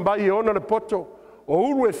le atambai e ona le poto. O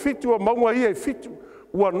ulu e fitu, o maunga ia e fitu.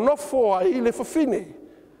 Ua nofo ai le whawhine.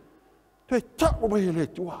 Te tako mai le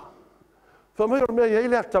tua. Whamai o mea iai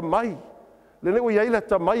le atamai. Le nei ua iai le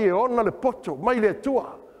atamai e ona le poto. Mai le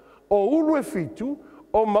tua. O ulu e fitu,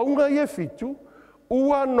 o maunga ia e fitu.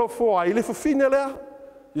 Ua nofo ai le whawhine lea.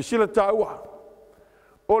 I sila taua.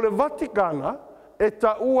 O le Vatikana e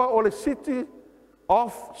taua o le City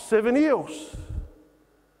of 7 Years.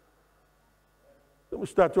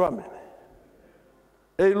 Mustatu amene.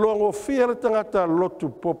 E longo fia le tangata lotu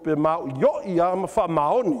pope mau yo ia ma wha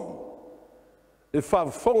maoni. E wha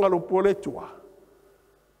fonga lupu le tua.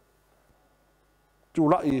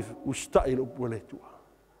 Tulai ustai lupu le tua.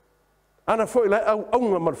 Ana foi lai au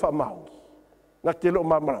aunga ma wha mau. Nga te lo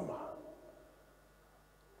mamarama.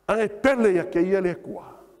 Ange pele ya ke ia le kua.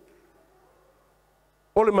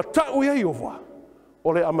 O le matau ia iova.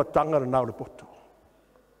 O le amatanga le nau le poto.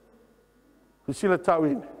 Sila tau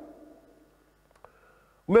ine.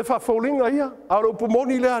 Me whawhaulinga ia, aura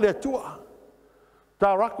upumoni lea lea tua.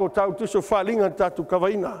 Tā rako tau tuso whalinga tātu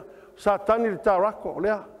kawaina. Sa tani le tā rako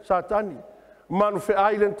lea, sa tani.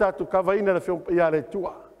 Manufeai lona tātu kawaina le whiompa ia lea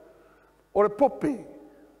tua. O le pope.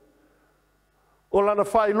 O lana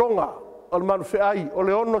Failauga, o le manufeai, o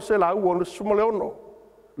le ono se Leau, o le suma le ono.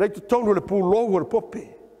 Lei te tonu le pūlou o le pope.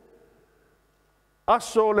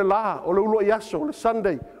 Aso o le la, o le ulo i aso, o le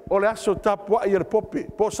Sunday, o le aso tapua i le pope,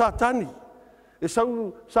 po satani. E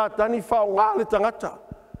sau satani whao ngā le tangata.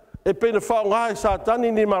 E pena whao ngā e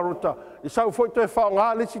satani ni maruta. E sau foi toi whao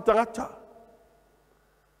ngā le si tangata.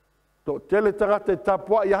 To tele tangata e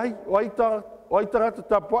tapua i ai, o ai tangata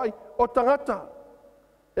tapua i, o tangata.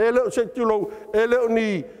 E leo se tulou, e leo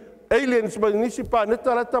ni aliens ma nisi pa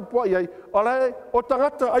neta la tapua i ai, o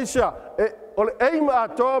tangata aisha, o le eima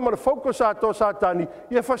atoa ma le focus atoa satani,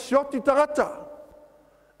 ia fasioti tangata.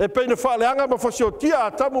 E peina whaaleanga ma fasiotia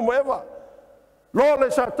atamu mo ewa. Lo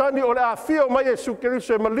le satani o le afio mai e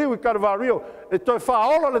sukeriso e maliu i Carvario, e toi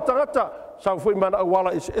whaola le tangata, sau fui mana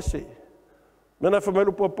awala ese. Mena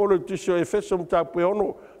whamelu po polo i tisio e feso mta pue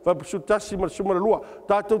ono, whapusutasi ma suma le lua,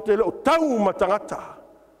 tātou te leo tau ma tangata.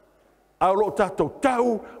 Au lo tātou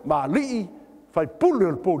tau ma lii, whai pule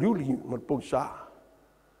o le pō liuli ma le pō saa.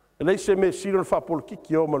 E lei se me siro le whapolo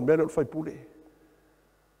kiki o ma le mele o le whai pule.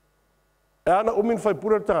 E ana umin whai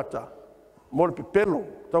pule le tangata, mo le pepelo,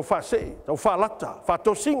 tau whasei, tau whalata,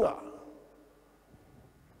 whatosinga.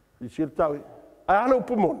 I siro tau e. Ai ana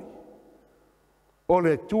upumoni. O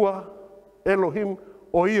le tua Elohim,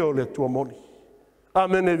 o ia o le tua moni.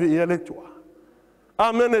 Amen e vi ia le tua.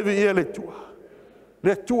 Amen e vi ia le tua.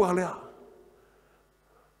 Le tua lea.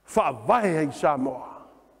 Whawai ai Samoa.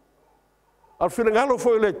 Al whingalo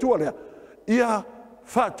foi le tua lea. Ia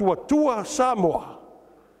whatua tua Samoa.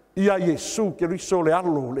 Ia Yesu ke riso le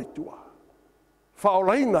alo le tua.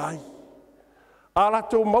 Whaolaina ai. A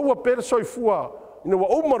lato maua pere soifua. Ina wa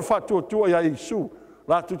omar whatua tua ia Yesu.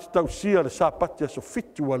 Lato te tausia le sapati so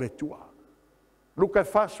fitu le tua. Luka e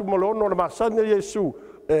fasu malono le masane Yesu.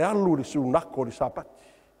 E alu le su nako le sapati.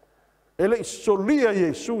 Ele isolia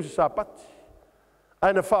Yesu se sapati.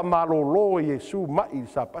 Aina wha malolo Yesu mai le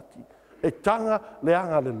sapati. E tanga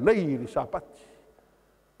leanga le lei le sapati.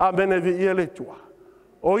 Amen e vi ia le tua.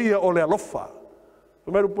 O ia o le alofa.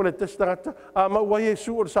 Meru po le testangata. A maua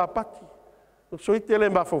Yesu o le sapati. So ite le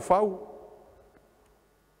mafofau.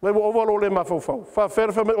 Mai mo ovalo le mafau. Fa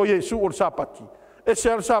ferfa me o Yesu o sapati. E se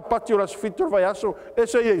al sapati o la Fitu vai aso, e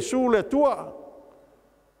se Yesu le tua.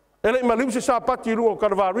 Ele maliu se sapati lu o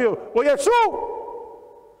Carvario, o Yesu.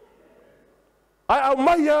 Ai au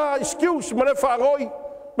mai excuse me le fa ngoi.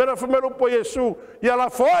 Me na famelo po Yesu. Ia la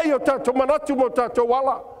foi o tato manatu mo tato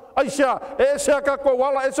wala. Ai sia, e se ka ko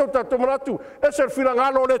wala e so tato manatu. E se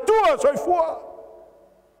filangalo le tua soi fua.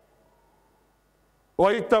 O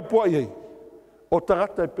ai tapu ai. O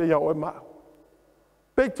tagata e peia o e maa.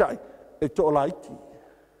 Peitai, e to laiti.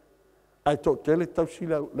 Ai to tele tau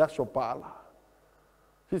sila la sopala.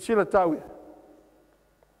 Si sila tau e.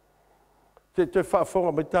 Te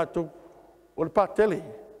whaafonga mai tātou. O le pā tele.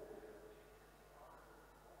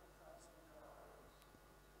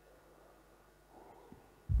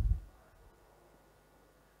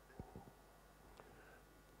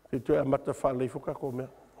 Te tue a mata whaalei fuka ko mea.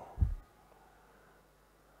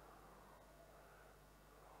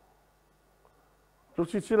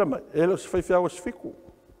 Si sila mai, e lo se fai fiawa sfiku.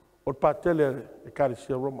 O le pā tele e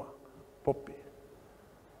karisia Roma. Popi.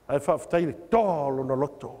 Ai whaafitai le tōlo na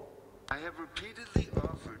loto. I have repeatedly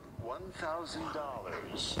offered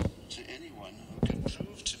 $1,000 to anyone who can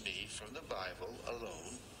prove to me from the Bible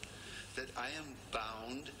alone that I am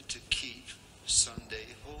bound to keep Sunday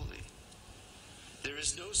holy. There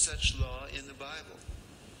is no such law in the Bible.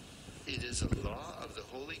 It is a law of the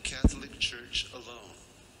Holy Catholic Church alone.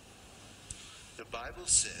 The Bible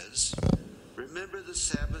says, remember the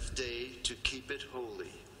Sabbath day to keep it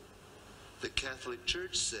holy. The Catholic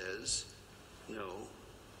Church says, no,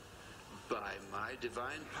 by my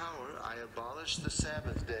divine power I abolish the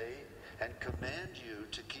Sabbath day and command you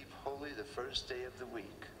to keep holy the first day of the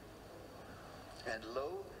week. And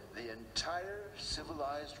lo, the entire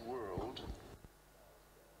civilized world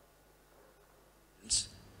is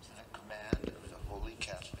to the command of the Holy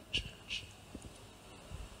Catholic Church.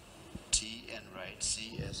 T. N. Wright,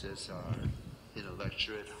 CSSR, in a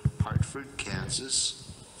lecture at Hartford,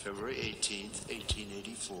 Kansas, February 18th,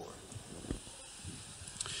 1884.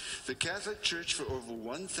 The Catholic Church for over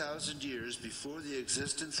 1,000 years before the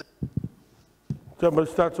existence of... Tama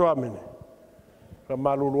statu amene. Ka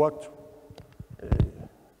malulu atu.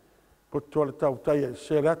 Putu ale tau tai e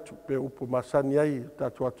se ratu pe upu masani ai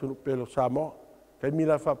tatu atu pelo Samoa. Kai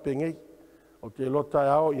mila whapengei. O te lota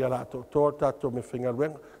ao i ala to toa tato me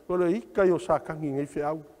whengaruenga. Tole ika i o sākangi ngai whi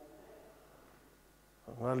au.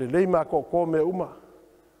 Ngā le leima ko me uma.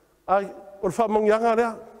 Ai, o le whamongianga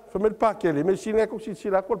rea. Whamel pākele. Me sine ko si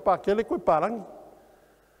sira ko le pākele koe pārangi.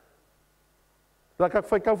 Raka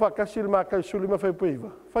whai kau whakasi le mākai suli ma whai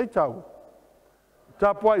puiva. Whai tau.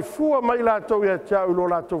 Tā puai fua mai lātou ia tia ulo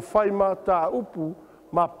lātou whaima tā upu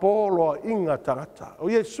ma polo inga tangata. O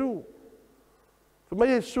Yesu. Ma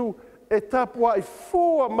Yesu e tā puai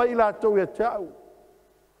fua mai lātou ia tia u.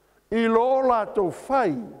 I lo lātou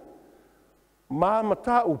whai ma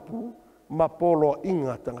mata upu ma polo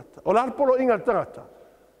inga tangata. O lātou polo inga tangata.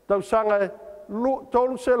 Tau sanga e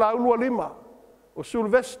tolu se la ulua lima. O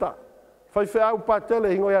Silvesta. Whai whai au pātele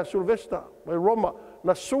hingo ia Silvesta. Mai Roma.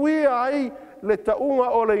 Na suia ai le taunga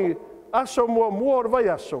o le aso mua o vai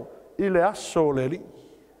aso. I le aso le li.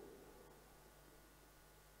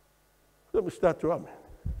 Tau statu amen.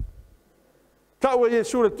 Tau e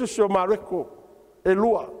Yesu le tusi o mareko e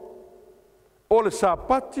lua. O le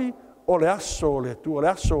sapati o le aso le tu. O le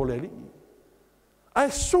aso le li. Ai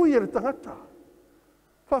sui e le tangata.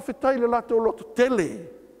 Whawhetai le lato loto tele.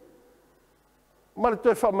 Ma le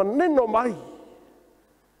toe whamaneno mai.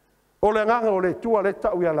 O le nganga o le tua le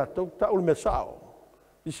tau ia latou, tau le mesao.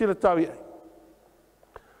 I sila tau ia.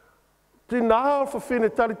 Tina o whawhine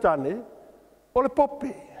taritane, o le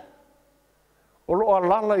pope. O lo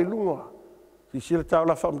alala i lunga. I sila tau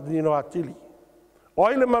la whamadino atili. O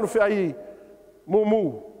aile manufeai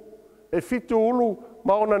mumu. E fitu ulu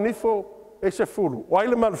maona nifo e se fulu. O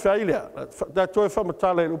aile manufeai lea. Da toe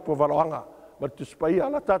whamatala i upo waloanga. Ma tu spai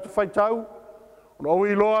ala tatu whai tau. O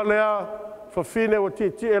iloa lea. Whawhine o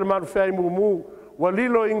titi e le manufeai mumu, wa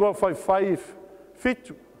lilo ingo whai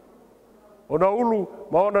fitu. O na ulu,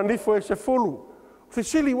 ma ona nifo e se fulu.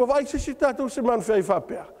 Whisili, wa vai sisi tātou se manufeai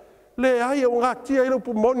whapea. Le ai o ngā tia ilo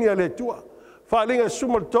pu monia le tua. Whaalinga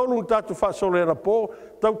sumal tolu tātou whasole na pō,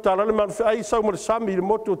 tau tāla le manufeai sau mara sami le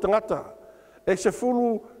motu o tangata. E se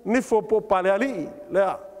fulu nifo po pale ali,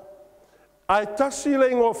 lea. Ai tasi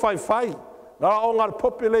le ingo whai, na o ngā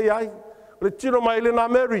pope le ai. Le tino mai Iliina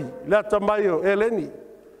Mary, le ata mai o Eleni.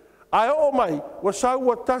 Ai o mai, wa sau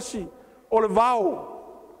wa tasi o le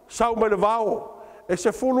vao, sau mai le vao, e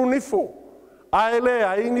se fulu nifo, ai le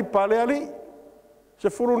ai ni pale ali. Se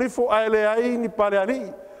fulu nifo, ai le ai ni pale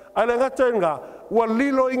ali. Ai le ngata nga, wa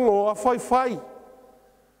lilo ingo a whai.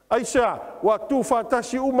 Ai sea, wa tu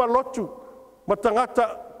fatasi uma lotu, ma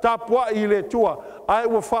tangata tapua I le tua, ai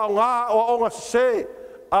ua whaonga o onga se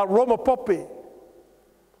a Roma Pope.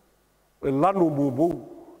 E lanu mumu,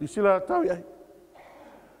 I sila tau iai.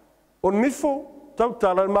 O nifo, tau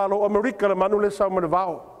tala malo Amerika le manu le sau mene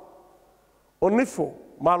vao. O nifo,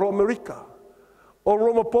 malo Amerika. O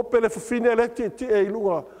Roma Pope le fafine le ti e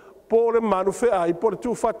ilunga, po le manufeai, po le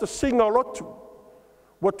tu fata singa o lotu.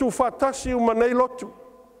 Wa tu fatasi uma nei lotu.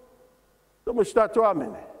 Toma statu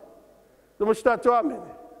amene. Toma statu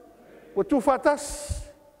amene. Wa tu fatas.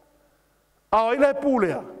 Au Lealailepule,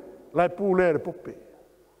 Lealailepule le Pope.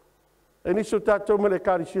 E niso tatou me le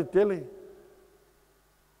karisia tele.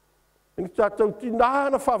 E ni tatou tina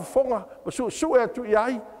na whafonga, ma su e atu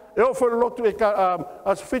iai. E o whare lotu e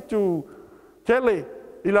as Fitu tele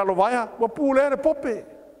I la lovaia, wa pule le Pope.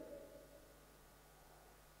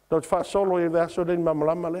 Tau te whaasolo e veaso deni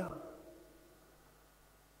mamalama lea.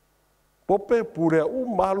 Pope pure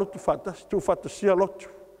malo tu fatasia lotu.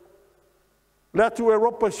 Lea tu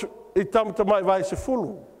Europa I tamata mai vai se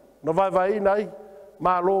fulu. Na vai nai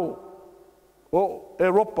malo o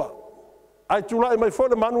Europa. Ai tu lai mai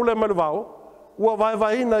fole manu le malvao. Ua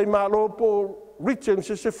vai nai malo po region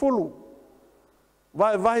se fulu.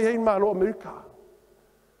 Vai hei malo Amerika.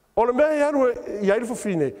 O le mea anu I aile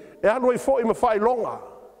fafine. E anu I fo I Failauga.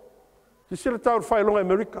 Ti sila tau Failauga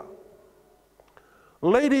Amerika.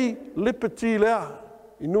 Lady Liberty lea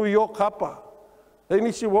I New York hapa. E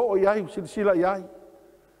nisi wo o iai, sila iai.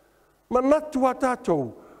 Ma natu a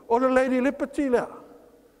tātou, o le Lady Liberty lea.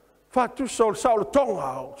 Whātusa o le sao le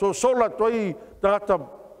tonga, so sola toi tangata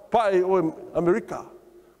pae o Amerika.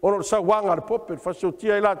 O le sao wanga le Pope,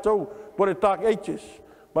 whasotia I lātou, po le Dark Ages.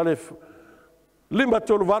 Ma le lima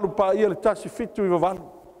tolu walu pa ia le tasi fitu I walu.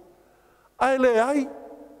 Ai le ai,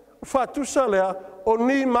 whātusa lea o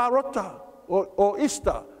ni marota. O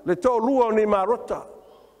Easter, le tō lua o ni marota.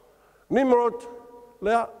 Nimrod,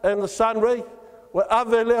 lea, and the sun ray, wa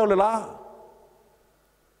ave leo le la.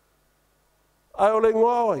 Ai o le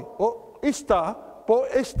ngoi, o Easter,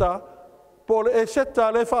 po le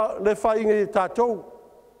eseta le fa ingi tātou.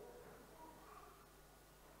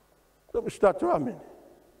 Tō mistatu amen.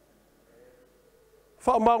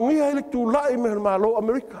 Wha maungia ele tūlai me malo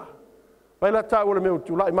Amerika. Vai la tāu le meu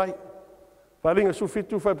tūlai mai. Whalinga su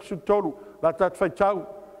fitu, whai su tolu, la tat whai tau.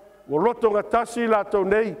 O loto ngā tasi la tau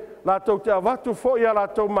nei, la tau te avatu foia la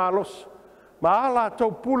tau malos. Ma a la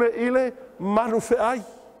tau pule ile manufeai.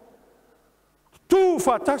 Tu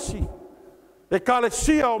whatasi. E kale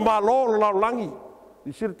sia o malolo laulangi.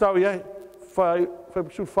 I sira tau iai, whai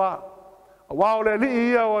su wha. A wao le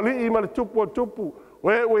li ia o li I ma le tupu o tupu.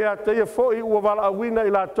 Ue a te ia foi ua wala awina I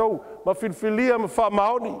la tau. Ma filfilia ma wha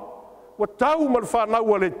maoni. Wa tau ma le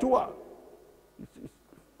whanau a le tua.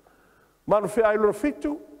 Manufeai lona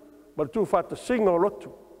Fitu, ma le tu whatasinga o lotu.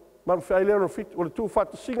 Manufeai lona Fitu, o le tu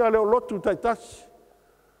whatasinga leo lotu taitasi.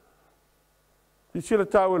 I sila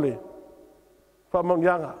tau ele,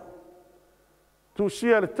 whamaungianga. Tu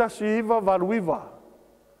sia le tasi iwa valuiva.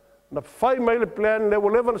 Na whai mai le plan leo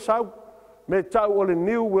lewa na sau, me tau o le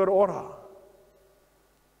New World Order.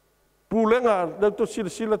 Pūlenga, leo to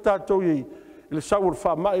sila tātou I le sau o le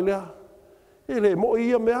whamai lea. E le mo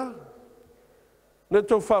ia mea. Ne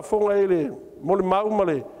tau whafonga ele, mo le mau ma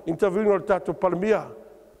le interview no le tātou palamia.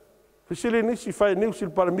 Fisili nisi whai niu si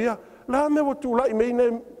le palamia, la me wa tūlai mei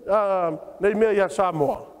nei mea ia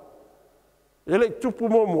Samoa. Ele tupu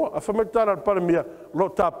momoa, a whametara le palamia, lo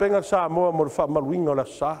tāpenga Samoa mo le whamaluinga o la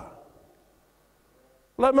sā.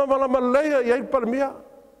 La mamalama leia i ai palamia.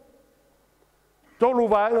 Tolu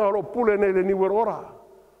vaenga o lo pule nei le niwer ora.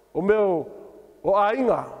 O meo o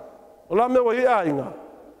ainga. O la meo I ainga.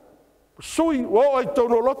 Sui, o ai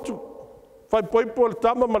tono lotu. Fai poipo le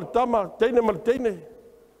tama ma le tama, teine ma le teine.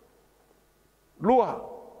 Lua.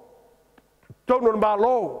 Tono le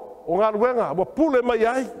malo, o ngā ruenga, wa pule mai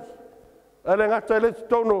ai. Ele ngata ele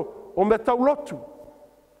tono o me tau lotu.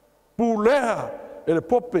 Pulea, ele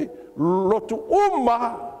Pope, lotu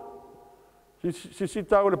uma. Si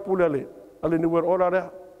tau le pule ale niwer ora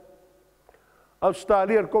rea.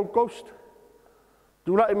 Australia, Gold Coast.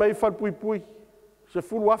 Tula mai fal pui pui. Se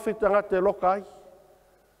fulu afe tangata e loka ai.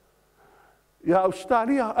 Ia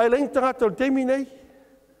Australia, ai lein tangata o teimi nei.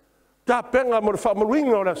 Tā penga mo le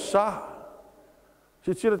whamaluinga o le sā.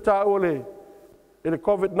 Se tira tā ole, e le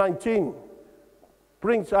COVID-19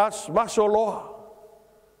 brings us maso loa.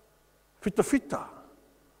 Fita.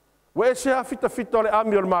 Wa ese a fita o le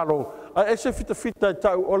ami o le malo. A ese fita e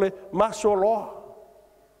tau o le maso loa.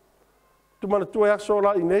 Tumana tua e aso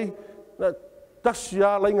la I nei. Tasi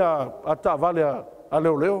a lainga a tā vale a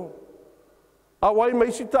leo. A wai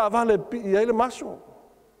mai si tā vale pi I ele maso.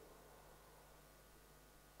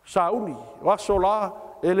 sauni o aso la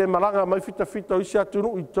ele malanga mai fita isi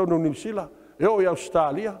atunu i tonu New Zealand e o i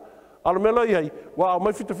Australia ala mela iai wa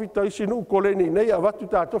mai fita isi nu koleni nei avatu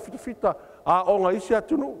tato fita a onga isi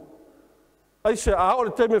atunu ai se a o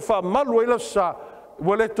le teme fa malu ila sa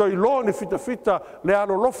wale toi lo ni fita le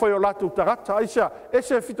alo lofa yo latu tagata ai se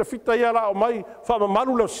ese fita ia la o mai fa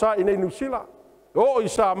malu le sa i New Zealand o i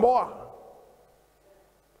Samoa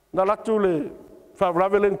na latu le fa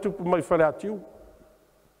ravelen tupu mai fale atiu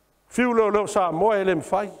fiu leo Samoa ele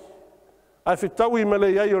mfai ai fitau i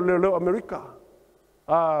mele ia o leo Amerika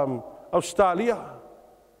Australia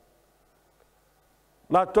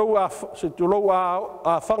la tau se tulo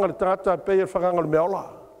a fanga le tangata pe e fanga le meola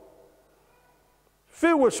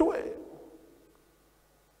fiu e sue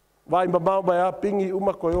vai mamau mai a pingi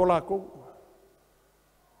uma ko ola ko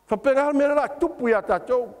fa penga me la tupu ia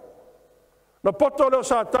tatou na poto leo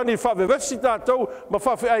sa tani fa vevesi tatou ma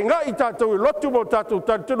fa fe ai ngai tatou lotu mo tatou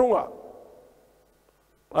tantunga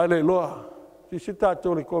ai le loa si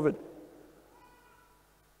tatou le covid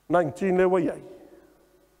 19 le wai ai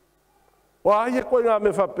wa ai ko nga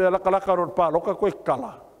me fa pe la kala ro pa lo ka ko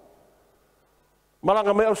kala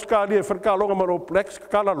malanga me Australia fer ka longa maro plex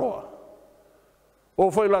kala loa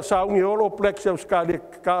o foi la SAU ni o plex Australia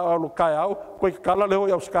ka lo kai au ko kala le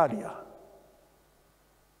o Australia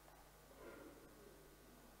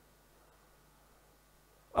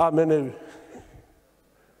Amen.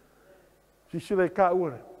 Si le ka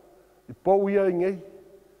ure. I pou ia ngei.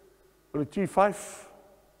 Le T5.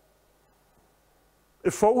 E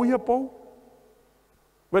fou ia pou.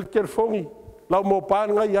 Wel ker fongi. Lau mo pa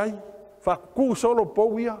ngai ai. Fa ku solo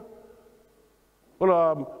pou ia. O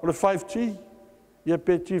le 5G. Ia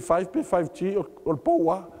pe T5 pe 5G o le pou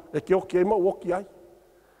a. E ke o ke ma o ki ai.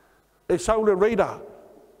 E sau le radar.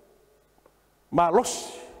 Ma los.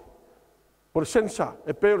 Por sensa,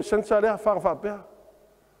 e pe o sensa lea fa pea.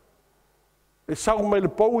 E sau mai le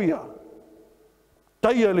pou ia.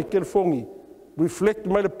 Taia le kerfongi. Reflect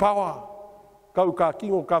mai le power. Kau ka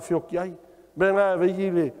kingo ka fioki ai. Mena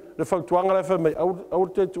vei le fautuanga le famei. Au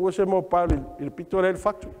te tua se mo pali. I le pito le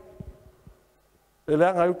fatu. E le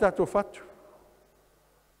anga tato fatu.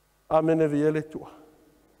 Amene vei le tua.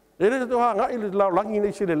 E le toa ngai le lau langi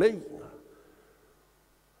nei se le lei.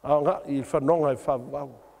 A ngai il whanonga e whavau.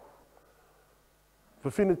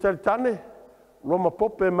 Fafine tele tane, loma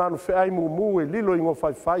pope manufeai mumu e lilo ingo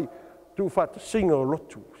fai tu fata singa o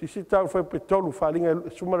lotu. Si tau fai pe tolu whalinga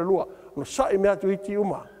sumare lua, no sai mea tu iti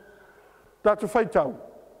uma. Tatu fai tau.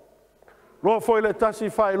 Loa foi le tasi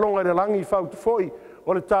fai longa le langi fau tu foi,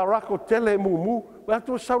 o le tarako tele mumu, wa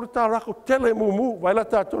tu sau le tarako tele mumu, vai la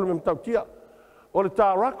tatu le memtau tia. O le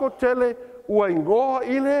tarako tele ua ingoa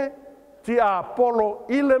ile, ti a Apolo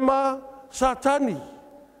ile ma satani.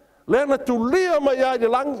 Lena tulia mai ai de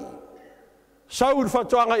langi. Sau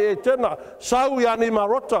fatoanga e tena, sau ia ni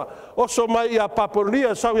marota, oso mai ia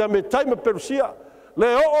paponia, sau ia me taima perusia.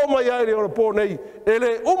 Le o mai ai le po nei,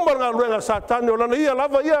 ele umanga luenga satani o lana ia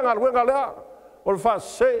lava ia nga luenga lea. O fa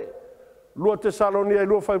se lua Tesalonia e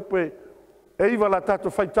lua fai pe e iva la tato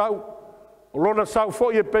fai tau. O lona sau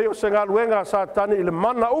fo e pe o se nga luenga satani ile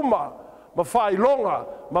mana uma, ma fai longa,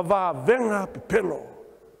 ma va venga pepelo.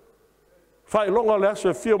 Fai longa le aso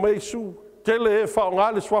e fio me Isu, tele e fa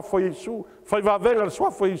ngale swa fo Isu, fai va venga le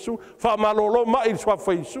swa fo Isu, fa malolo mai swa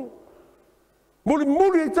fo Isu.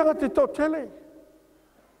 Muli e tanga te to tele.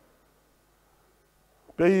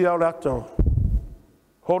 Pei au lato,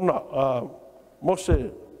 hona,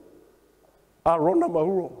 mose, arona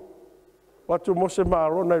mauro. Watu mose ma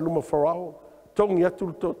arona i luma farao, tongi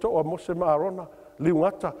atu to a mose ma arona,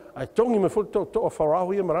 liungata, ai tongi me fu to a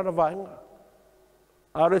farao ia marana vaenga.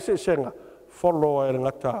 Are se senga. Follow e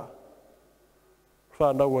ngata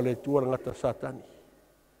whanau le tua ngata satani.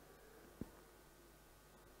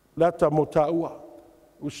 Lata mo taua,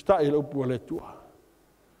 ustai le upu le tua.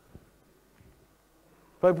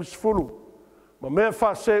 Pai pusfulu, ma mea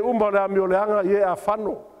whase umba le amio le anga ie a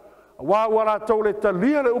whano. Wawara tau le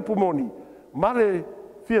talia le upu moni, mare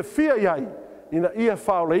fia iai, ina ia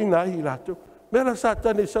whao le ina i lato. Mea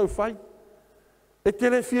satani sau fai. E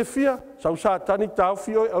tele fia, sau satani tau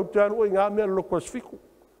fio au te anu i ngā mea loko asfiku.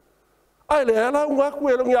 Ai le ala unga ku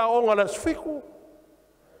e longi a onga le asfiku.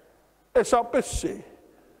 E sau pese.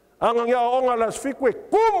 Anga ngā onga le asfiku e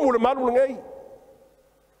kumu le maru ngei.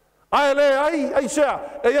 Ai le ai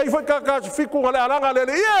sea, e ai foi kaka asfiku ngale alanga le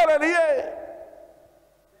ie.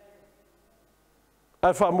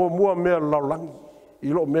 Ai wha mua mea laulangi,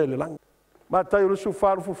 i lo mea le langi. Matai rusu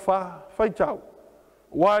wharu fufa, fai tau.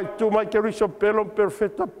 Wai tu mai ke riso pelo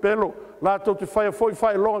perfetta pelo la to te fai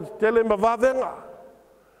longa tele ma va venga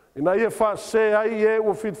ina ia fa se ai e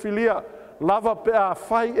o fit filia lava pe a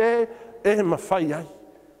fai e mawhai ai.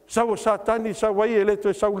 Sau sa tani sa wai e leto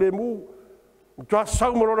e sau le mu. Tua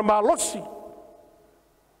sau morona malosi.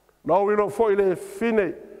 Nau ilo foi le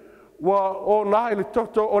fine. Wa o nai le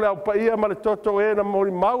toto o le au paia ma le toto e na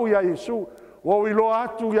mori mau ia Yesu. Wa ilo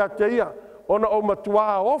atu ia te ia. Ona o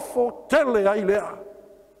matua ofo tele ai lea.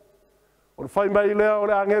 O le fai mai lea o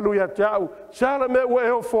le angelu ia te au. Sala me ue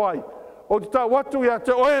eo foai. O te ta watu ia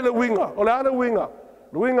te oe le winga. O le ale winga.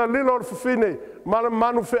 Le winga lilo le fufine. Ma le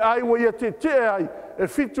manufeai ua ia te ai. E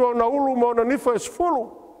fitu o na ulu mo na nifa e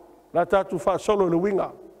sfulu. Na tatu fa solo le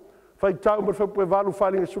winga. Fai tau ma fai valu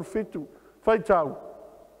falinga sul fitu. Fai tau.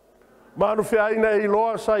 Manufeai na i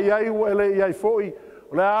loa sa iai ua ele iai foi.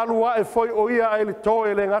 Le alua e foi o ia e le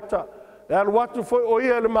toe le ngata. Le alua tu foi o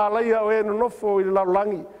ia le malaia o e no nofo i le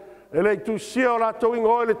laulangi. E le tu sia o la tau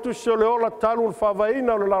ingo e le tu sia o le ola talu le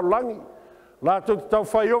whavaina o le laulangi. La tau tau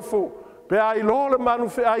whai ofo. Pe ai lo le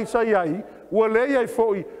manufeai sa iai ua le iai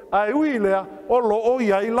foi ai ui lea o lo o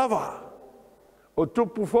iai lava. O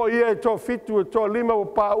tupu foi ia e to fitu e to lima o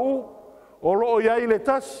pau. O lo o iai le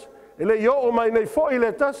tasi. E le io o mai nei foi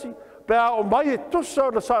le tasi. Pe a o mai e tusa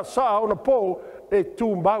o na sa o na po e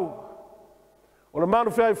tu mbau. O le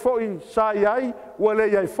manufeai foi sa iai ua le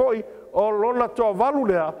iai foi o lona toa valu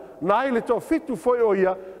lea nai le toa fitu foi o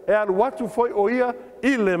ia e alu watu foi o ia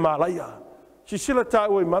i le malaia. Si sila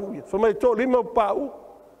tau e manu ia. Whamai tō lima o pau.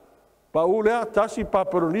 Pau lea tasi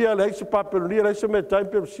paperonia, le eisi paperonia, le eisi me taim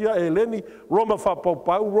perusia e leni Roma whapau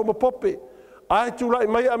pau, Roma pope. Ai tu lai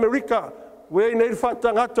mai Amerika. Wei nei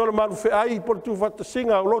whatangata o le manufeai por tu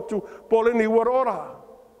whatasinga o lotu po leni uarora.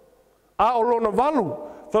 A o lona valu.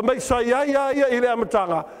 Whamai sa ia ia i le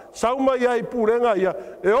amatanga. Sauma ia i pūrenga ia.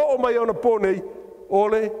 E o mai ona pōnei o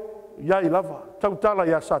le iai lava. Tautala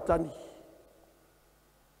ia satani.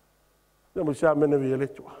 Ia mo sa mena vi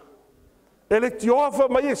eletua. Eletioa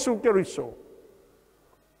mai Yesu Keriso.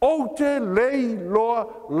 O te lei loa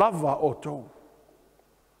lava o tou.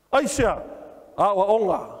 Aisea, a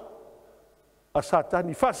onga, a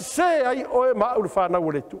satani. Se ai oe mau le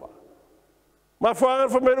whanau eletua. Ma whaanga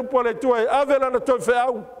whameru po eletua e avela na toi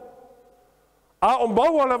whiau. A o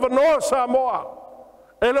maua lava noa sa moa.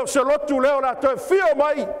 E leo se lotu leo la toi whio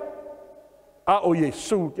mai. A o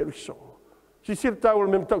Yesu Keriso. Si sir tau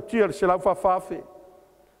le mem tau tia le se lau whawhawhi.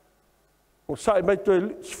 O sai mai toi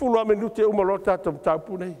sfulu a minute umalota tam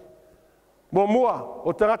Mataupu nei. Mo mua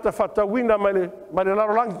o tangata whatawina mai le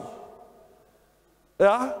larolangi.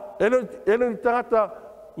 Ea, ele tangata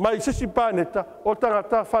mai sisi paneta o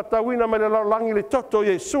tangata whatawina mai le larolangi le toto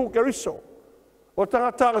Yesu Keriso. O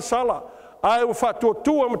tangata le sala ai o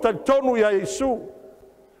whatuatua ma tali tonu ia Yesu.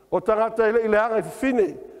 O tangata ele ileanga i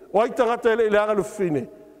fine. O ai tangata ele ileanga i fine.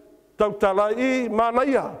 Tau tala i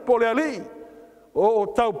manaia, pole ali. O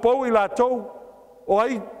tau pou i la tou, o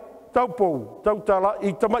ai tau pou, tau tala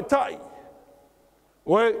i tamaitai.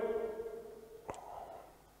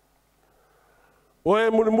 Oe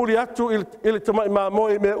muri atu ili tamai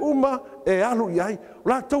mamoe me uma e alu iai.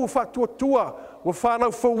 La tau whatua tua, o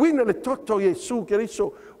whanau whawina le toto Yesu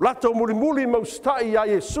Keriso. La tau muri maustai a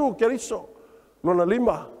Yesu Keriso. Nona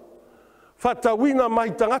lima, whatawina mai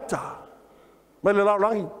tangata. Mai le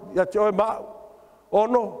laulangi, ia te oe mau.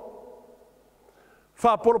 Ono.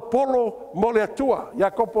 Faapolo mo le atua. Ia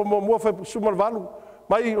kopo mo mua whai sumal valu.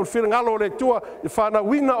 Mai o whirangalo le atua. I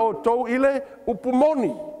whanawina o tou ile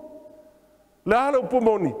upumoni. Le ala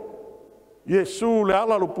upumoni. Yesu le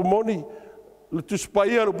ala upumoni. Le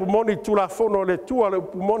tuspaia le upumoni. Tu la fono le tua le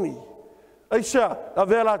upumoni. Aisha, a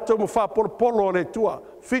vea la tau mo faapolo le tua.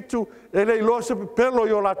 Fitu e le iloa se pelo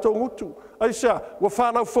i o la tau ngutu. Aisha, wa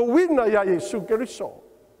whanau whawina ia Yesu Keriso.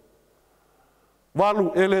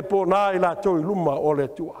 Walu ele po nai la tau i luma o le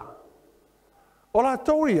tua. O la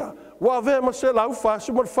tau ia, wa vea ma se lau wha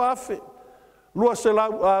sumar whaafe. Lua se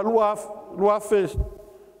lau, lua fe,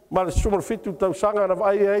 ma le sumar fitu tau sanga na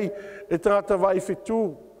vai ei, e tangata vai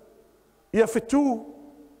fitu. Ia fitu,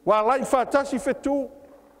 wa lain whaatasi fitu.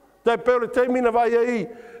 Tai peo le teimi na vai ei,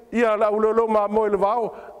 ia la ulelo ma moe le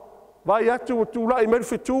vao. Vai atu o tu lai meri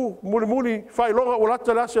fitu, muli Failauga o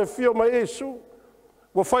lata la se fio mai Yesu.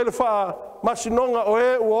 Wa fai le wha masinonga o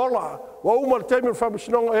e uola. Wa uma le teimi le wha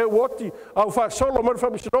masinonga e uoti. Au wha solo meri wha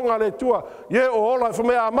masinonga le tua. Ye o ola e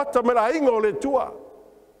whamea amata me la ingo le tua.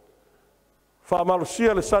 Wha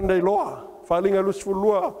malusia le Sunday loa. Wha linga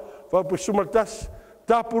lusfulua. Wha pusumaltas.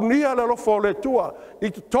 Tapunia le lofo le tua. I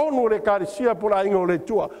tu tonu le karisia po la ingo le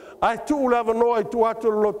tua. Ai tu lava noa i tu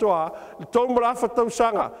atu le lotoa. I tonu la afa tau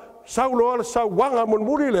sanga. Sau loa le sau wanga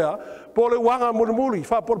munmuri lea. Po le wanga munmuri.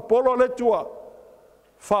 Wha por polo le tua.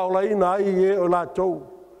 Whaola ina ai e o la tou.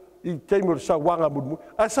 I teimur sa wanga mumu.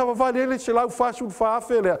 A sa wawali ele se lau fasu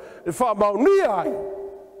whaafele e wha mauni ai.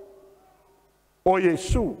 O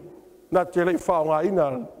Yesu, na te lei whaonga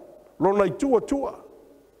ina lona I tua.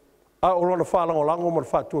 A o lona whalango lango mar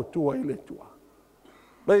wha tua I le tua.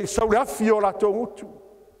 Nei saure afi o la tō ngutu.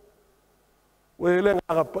 We le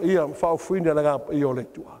nganga pa ia whao fuine le nganga pa ia o le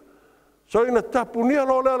tua. So ina tapu nia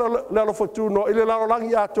lo le alo whatuno I le lalo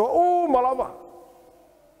langi ato o malawa.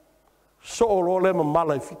 So o lo le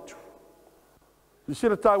mala I fitu. I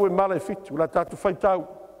sira tau e mala I fitu, la tatu whai tau.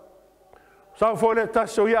 Sau fo le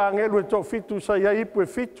taso ia angelu e tō fitu sa ia ipu e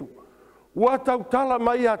fitu. Ua tau tala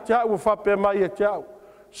mai a te au whape mai a te au.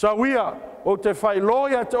 Sau ia o te whai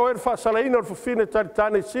loia te oer whasalaina o whawhine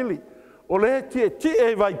taritane sili. O le tie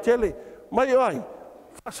e vai tele. Mai ai,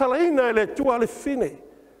 whasalaina e le tua le whine.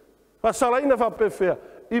 Whasalaina whape whea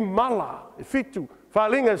I mala e fitu.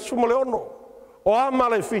 Whalinga e sumale ono. O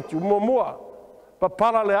amala e fitu, mua.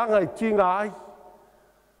 Papara le anga I tinga ai.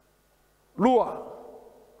 Lua.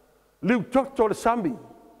 Liu toto le sami.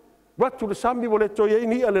 Watu le sami wale to ye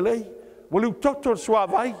ni ale lei. Liu toto le sua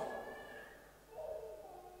vai.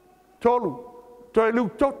 Tolu. To e liu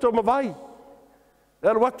toto ma vai.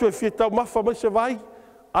 Ela watu e fia tau mafa mai se vai.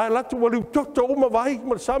 Ai latu liu toto uma vai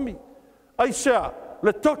ma le sami. Ai sea,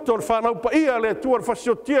 le toto le whanau pa ia le tua le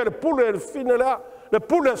fasiotia le pule le fine lea. Le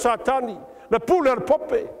pule satani. Le pule le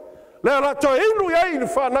pope. Le lato e inu iei le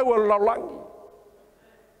whanau le laulangi.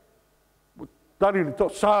 Dari le to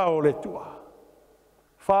sao le tua.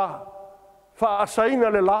 Fa asaina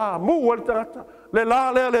le la mu le tangata. Le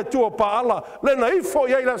la le tua pa ala. Le naifo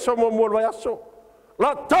iei la somo mua le aso.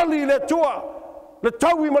 La tali le tua. Le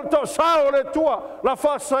taui ma le to sao le tua. La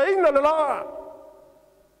fa asaina le la.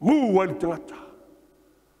 Mu le tangata.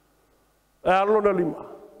 E alona lima.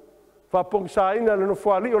 Fa pong saina le no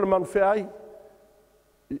fuali o le manufeai.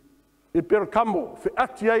 I per kamo. Fe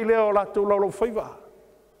ati ai leo la tu laulau whaiva.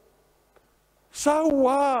 Sau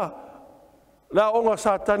la onga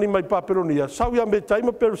satani mai paperonia. Sau ia me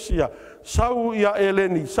taima perusia. Sau ia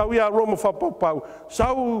Eleni. Sau ia Roma whapapau.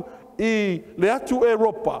 Sau I le atu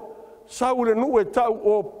Europa. Sau le nu e tau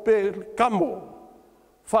o pe kamo.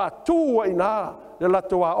 Whatua I nā le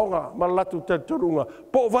lato a onga. Ma latu te turunga.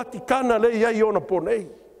 Po Vatikana le iai ona po nei.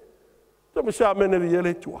 Tama sa mene vi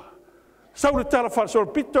ele tua. Sau le tala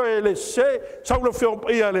whasorpito e le se. Sau le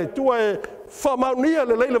whiompa ia le tua e whamaunia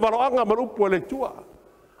le leile waroanga marupu e le tua.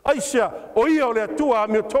 Aisia, o ia o le atua a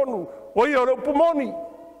mio tonu. O ia o le upumoni.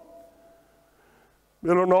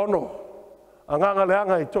 Melo nono. Anganga le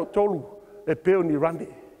anga I tolu e peo ni rane.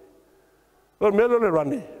 O melo le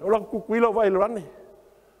rane. O la kukuila vai le rane.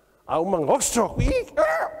 Au mang oso I.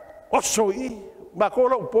 Oso I. Ma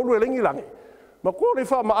kola upolu e lengi lange. Ma kola I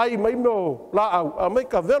wha maai mai no la au. A mai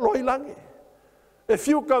ka velo I lange. E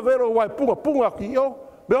fiu ka velo wai punga ki o.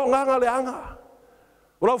 Meo nganga le anga.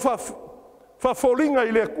 O lau fa folinga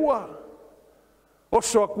I le kua.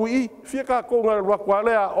 Oso aku I. Fia ka konga wakua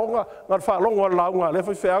lea onga. Ngar fa longa launga le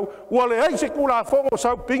fai au. Ua le ai se kula fongo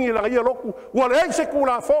sau pingi la ia loku. Ua le ai se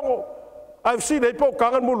kula fongo. I've seen it po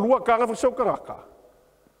kangan mo lua kangan fa sau kangaka.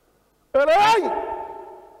 E le ai.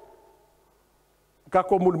 Ka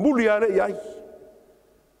ko muli ale iai.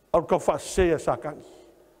 Au ka fa sea sakani.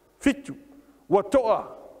 Fitu. Ua toa.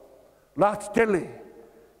 La tele.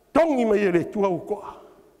 Tongi mai ele tua ukoa.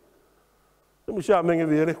 Temi sa menge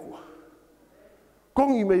vi ele kua.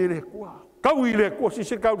 Kongi mai ele kua. Kau I le kua si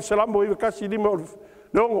se kau salamo I kasi lima o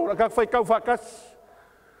leongo. La ka fai kau fa kasi.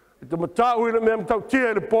 I te matau I le mea matau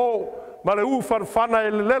tia le po. Ma le ufa whana I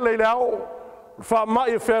le lele I le ao. Wha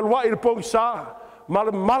mai e whelua I le po I sa. Ma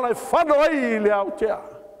le mala e whano ai I le ao tea.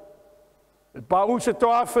 E pa u se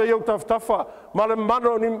toa awhi iau tawtafa. Ma le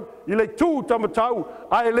mano I le tū tamatau.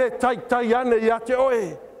 A e le tai ane I ate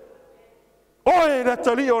oe. Oe na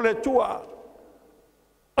tali o le tua.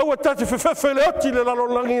 Aua tate whewhewhe le oti le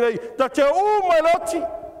lalonangi nei. Tate mai le oti.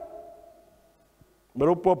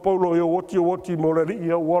 Meropo paulo I o oti mo le ri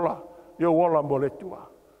I o wola mo le tua.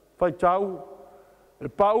 Whai tau. E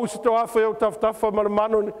pau se tau awhi au tawtafa ma le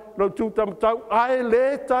mano no tū tamatau. A e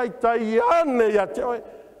le tai ane I ate oe.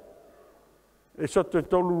 E soto e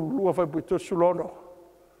tolu lua whai pui tosu lono.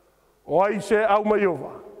 O ai se au mai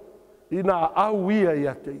ova. I nā au ia I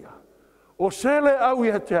ate ia. O sele au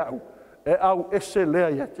ia te au, e au ese lea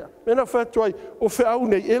ia te au. Mena whātua ai, o whi au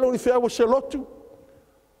nei, e lo ni whi au se lotu.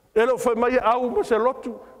 E lo whi mai au ma se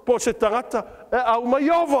lotu, po se tangata, e au mai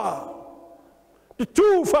ova. Te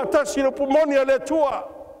tū whātasi no pumoni a le tua.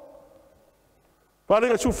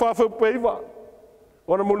 Wharenga su whāwhau peiva.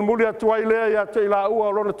 Wana muli atu ai lea ia te ila ua,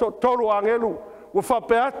 lona tolu angelu. Wa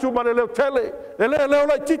whape atu ma le leo tele, e leo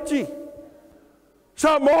lai titi.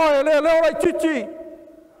 Sa moa e leo lai titi.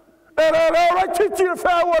 Leo lai titi le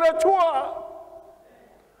whaua le tua.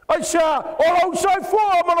 Ai sea, o lau sai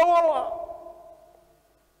fua malawola.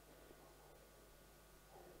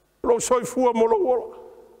 Lau sai fua malawola.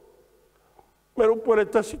 Me rupu le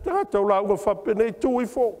tasi tangata o lau whapene tui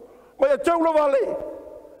fo. Mai a tau la vale.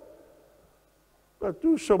 A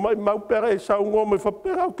tu so mai mau pera e SAU ngome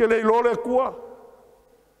whapera o ke lei lo le kua.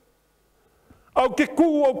 Au ke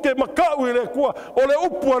ku o ke makau i le kua. O le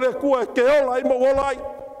upua le kua ke ola i mawolai.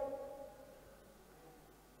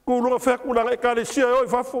 Kulunga whekunanga e kāresia e oi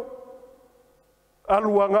whafo.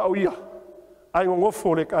 Aluanga o ia. Ai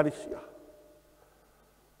ngofo le kāresia.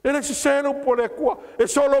 E le si sēnu po le kua. E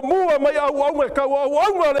solo mua mai au au e kau au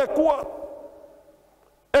au le kua.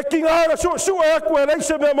 E ki ngāra sua e kua e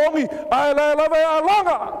leise mea mongi. A e lawe a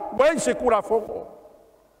langa. Wai se kura foko.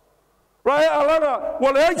 Rai a langa.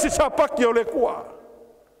 Wa le aise sa paki o le kua.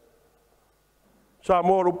 Sa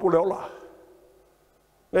moru pule ola.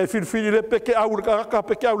 E whirwhiri le peke au le karaka,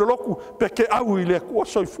 peke au le loku, peke au i le kua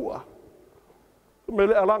soifua. Me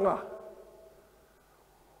le alanga.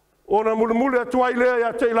 Ona mule atuai lea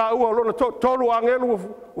ia te Leau lona tolu angelu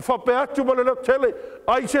u whape atu ma le leo tele.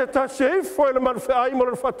 Ai se ta se ifo e le manufeai ma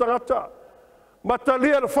le whatangata.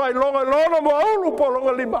 Mataia le Failauga lona mo aulu po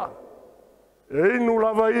longa lima. E inu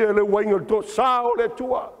lava ia le wainga to sa o le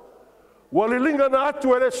tua. Wa le linga na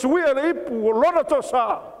atu e le suia le ipu o lona to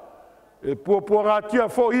sa. E pua ngatia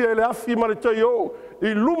fo ia le afi ma le taio.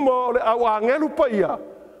 I luma o le au angelu pa ia.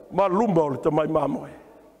 Ma luma o le tamai mamoe.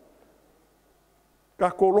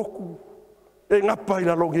 Kakoloku. E ngapa i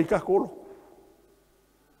la longi kakoloku.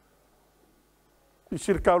 I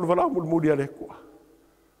sirka ulu wala mulmuri a le kua.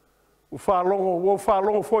 O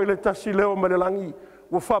whalongo fo i le tasi leo ma le langi.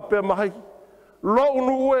 O whape mahi. Lo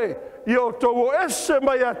unu e i o tau o ese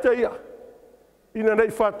mai a teia. Ina nei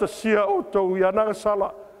whatasia o tau i ananga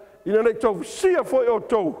sala. Ina nei tau sia fo i o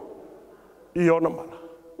tau i ona mala.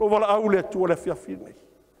 Lo wala au le tua le fiafine.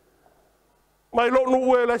 Mai lo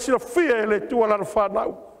nu e le sira fia e le tua la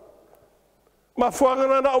whanau. Ma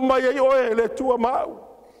fuangana na o mai e oe le tua mau.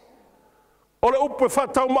 O le upe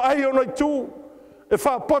whatau mai o nei tū. E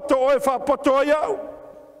whapoto oe whapoto ai au.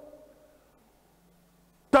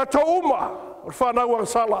 Tata uma. O whanau ang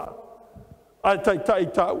sala. Ai tai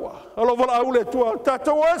taua. Alo wala au le tua.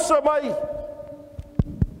 Tata o esa mai.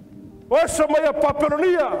 O esa mai a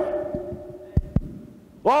paperonia.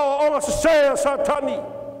 O onga se sea satani.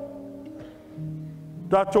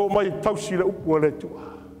 Dato mai tausi le upu le tua.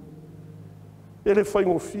 E le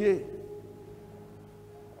whaingo fie.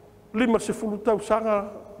 Lima se fulu tau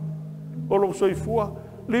sanga. O lo soifua.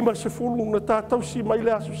 Lima se fulu na tā tausi mai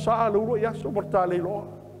le asu saa le uro i aso morta le loa.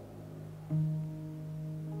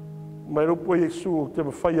 Mai rupu Yesu te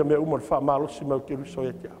mawhaia me umar wha malosi mau ke ruso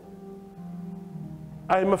e te au.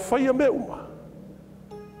 Ai mawhaia me umar.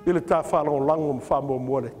 I le tā whalongo lango ma wha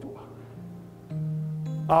mua le tua.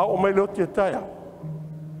 A o mai leo te tai au.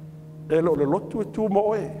 E lo le lotu e tu mo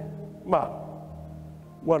oe. Ma,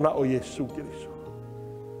 wana o Yesu Kiriso.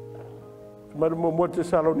 Mara mo te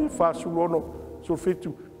saloni fasu lono so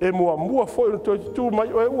fitu. E mua foi no tu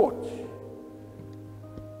mai oe woti.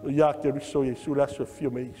 Ia Kiriso Yesu la so fio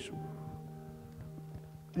me Yesu.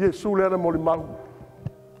 Yesu le ana moli mau.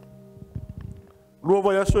 Lua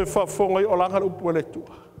vai aso e whafonga i o langa upu le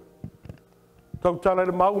tua. Tau tala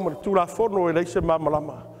le mau ma tu la fono e leise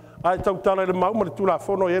mamalama. Ai tau tala le mau ma tu la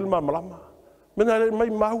fono e elma malama. Mena le mai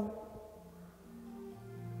mau.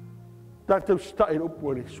 Tātou stai le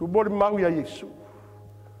upu le su. Bori mau ia Yesu.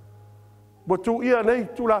 Bo tu ia nei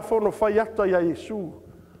tu la fono faiata ia Yesu.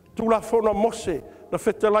 Tu la fono mose. Na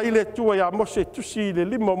fetela ile tua ia mose tusi le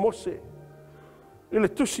limo mose. Ile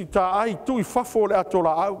tusi ta ai tu i fafo le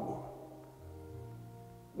atola au.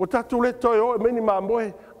 O tātou le toi o e meni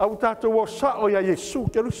mamoe. Au tātou o sao ia Yesu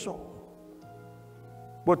ke ruso.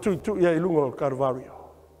 Bo tu ia ilunga o Carvario.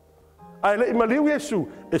 Ai le imaliu Yesu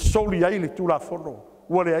e soli ai le tu la fono.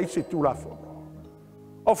 Ua le aise tu la fono.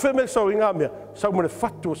 O feme sau inga mea, sau mene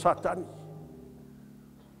fatu o satani.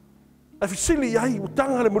 Ai fisili ai, o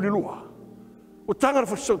tanga le mulilua. O tanga le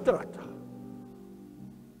fasau tangata.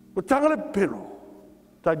 O tanga le pelo.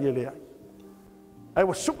 Tani e le ai. Ai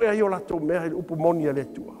wa suke ai o lato mea le upu moni e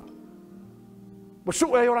le tua. Wa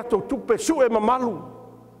suke ai o lato tupe, suke mamalu.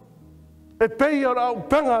 E pei o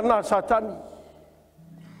panga na satani.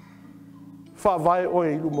 Fa vai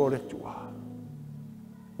oe ilu mo le tua.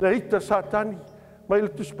 Le ita satani. Mai le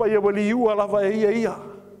tuspai e wali iua lava e ia.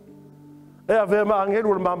 E a vea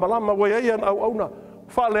maangelu le mamalama wa ia au auna.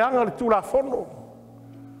 Fa leanga le tula fono.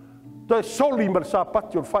 Toi soli ma le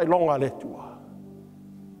sapati o le Failauga le tua.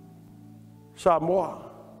 Samoa.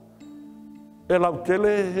 E lau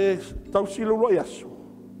tele e tausi lua yasu.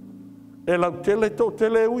 E lau tele tō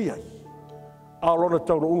tele ui ai. A lona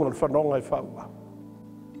taunu unga le whanonga e whaua.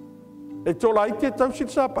 E tō la ite tau sin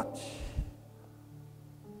sapati.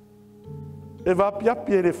 E wapi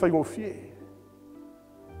api e re whaingofie.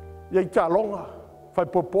 Iei tā longa, whai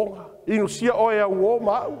poponga. Inu sia oe au o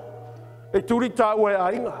mau. E turi tā ue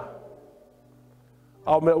ainga.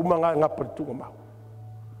 Au me umanga e ngapa tunga mau.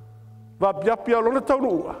 Wapi api a lona taunu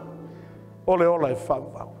unga. Ole ola e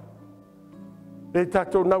whaua. E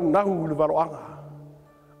tātou nahu le waroanga.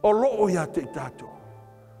 O loo ia te tātou.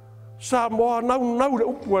 Sa moa nahu le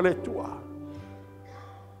upua le tua.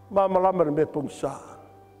 Mamalama le me pungsa.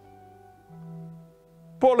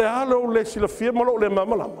 Po le halo le sila fia malo le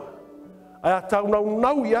mamalama. Ai a tau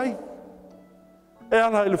nahu iai. E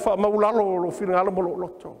ala ele wha maulalo lo whina ala malo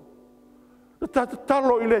loto. Le tātou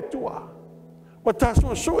talo i le tua. Ma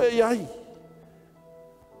tātou so e iai.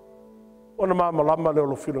 O na mamalama le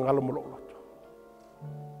lo whina ala malo loto.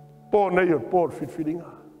 Po nei o po whiwhiringa.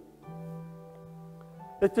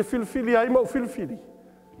 E te whiwhiri ai mau whiwhiri.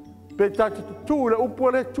 Pe tātou tū le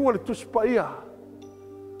upua le tua le tuspa ia.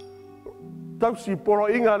 Tau si poro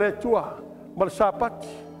inga le tua. Ma le sāpati.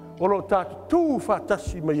 O lo tātou tū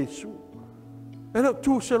whātasi ma Yesu. E leo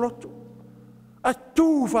tū se loto. A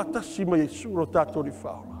tū whātasi ma Yesu lo tātou li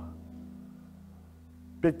whaola.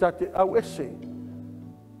 Pe tātou au ese.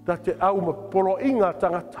 Tātou au ma poro inga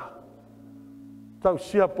tangata. Tau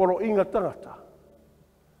sia poro inga tangata.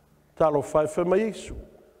 Talo whai ma Yesu.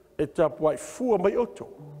 E tapu ai fua mai oto.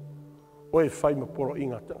 O e whai ma poro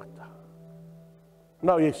inga tangata.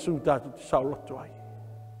 Nau Yesu tātou te sauloto ai.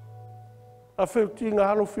 A wheu tinga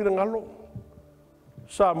halo whira ngalo.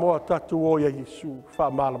 Sa moa tātou o ia Yesu.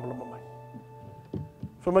 Wha mālamalama mai.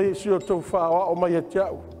 Wha mai Yesu o tau wha o mai e te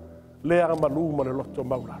au. Lea malu ma le loto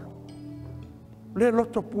maulalo. Le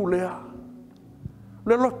loto pu lea.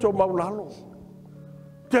 Le loto maulalo.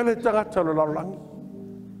 Tele tangata lo laulangi.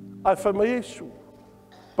 Ai whai mai Yesu.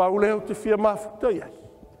 Pau leo te fia mafuta iai.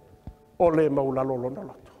 O le maulalo lona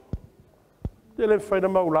loto. Tele whai na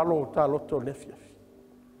maulalo o tā loto nefiafi.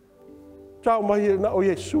 Tau mai na o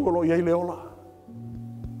Yesu o lo iai leola.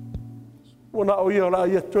 O na o iola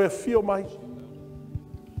ia toe fio mai.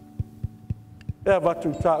 E avatu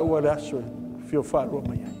tā ua le aso fio whālua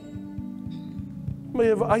mai ai. Mai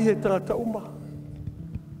e ai e tangata uma.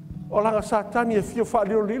 O langa satani e fio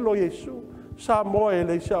whaalio lilo Yesu. Sa moa e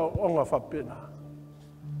leisa o onga whapena.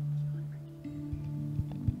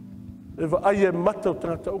 E wa ai e matau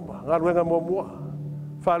tangata uma. Ngaruenga mua mua.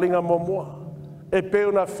 Whalinga mua mua. E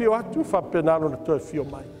peo na fio atu whapenalo na toe fio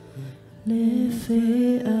mai. Le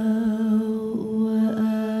fe au ua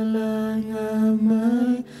alanga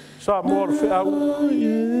mai. Sa moa le fe au.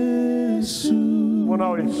 Yesu. Mona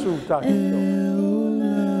o Yesu tātou.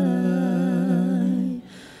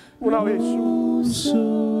 Mona o Yesu.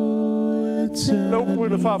 Le upu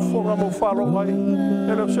le whaafonga mo whalo mai.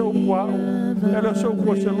 E leo se upu au. E leo se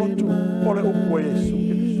upu se lotu. O le upu e Yesu.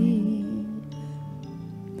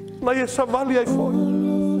 Na ye savali ai foi.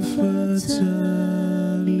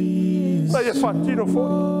 Na ye fatino foi.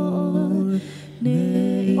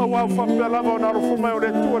 Au au whapela mo na rofu mai o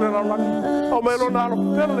le tua le ralaki. Au me lo na ro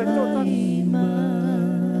pele le tota.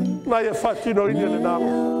 Na ye fatino ine le nalo.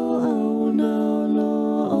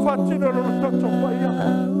 Fatino lo toto paia.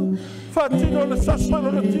 Fatino le sasa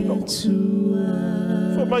lo tino.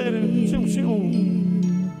 Fo mai le siu.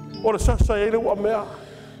 O le sasa ele wa mea.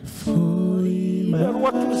 Mea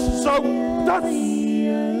watu sau tasi.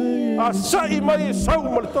 A sai mai sau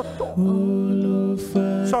mal toto.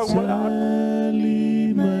 Sau mai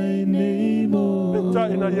ali mai nemo. Beta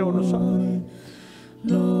ina yo no sa.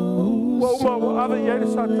 Wa uma wa ave ye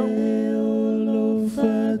sa tau.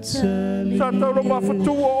 Sa tau no ma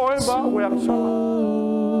fatu o e ba we al sa.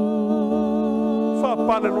 Fa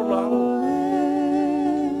pale no na.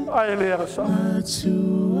 Ai le sa.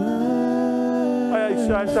 Ai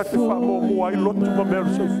sai sa te fa mo mo ai lotu ma mer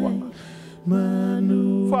se fa.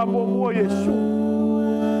 Fa mo mo Yesu.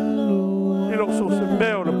 Ilo so se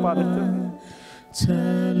meo le panete.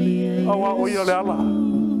 Awa o yo le ala.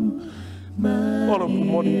 Ora pu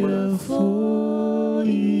moni mo.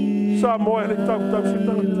 Sa mo ele tau si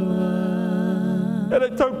tau. Ele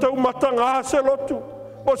tau matanga se lotu.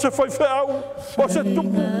 O se foi feau. O se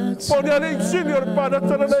tupu. O ni ale sili o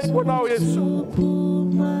panete nei mo na o Yesu.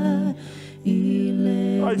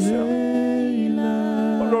 Ai se.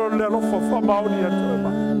 Le lo fa mauni a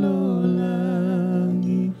tama.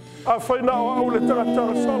 A foi na o le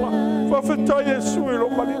tata sala. Fa feta Yesu e lo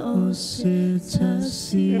mani.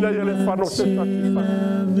 Ina ele fa no se tata.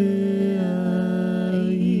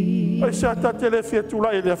 Ai se ata telefia tu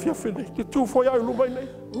la ele fia fini. Que tu foi ai lu mai nei.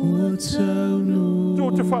 Tu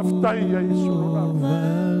tu te whawhitai a Yesu rona.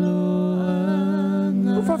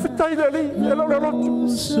 Tu whawhitai le li, e lo le lotu.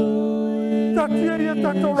 Takia ia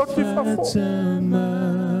tatou loti whafo.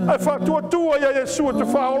 Ai whatua tua ia Yesu te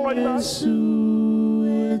whaola ina.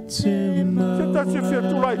 Se tasi fia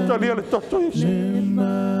tula i talia le toto Yesu.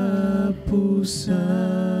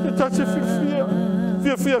 Se tasi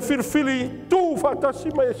fia firfili tu whatasi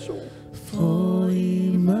ma Yesu.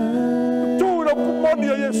 Tu ina pumoni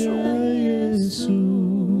a Yesu.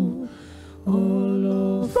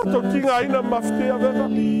 Tato tinga ina mafte a vera.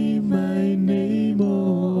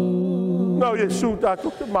 Nau Yesu tato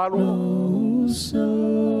te malu.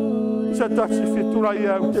 Se tasi fia tula i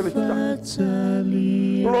au te le kita.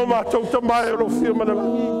 Lo matou te mai lo fia manala.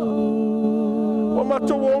 O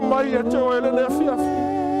matou o mai e te o ele ne fia fia.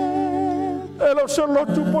 Elo se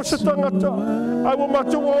lotu po se tangata. Ai o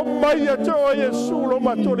matou o mai e te o Yesu lo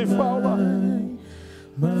matou li faula.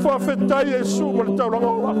 Whawhetai Yesu mo le tauranga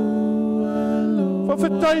ola.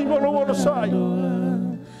 Whawhetai mo lo ono sai.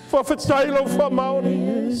 Whawhetai lo whamaoni.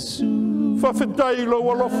 Whawhetai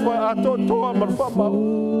lo alofa ato toa mar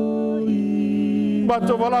whamaoni.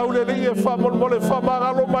 Mato walau le li e whamolmole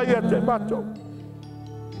whamagalo mai e te mato.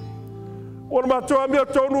 Wana mato a mea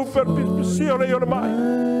tonu perpisio le yona mai.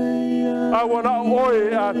 A wana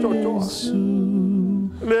oe a totoa.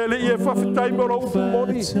 Le li e whawhitai mo lo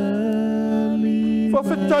upumoni.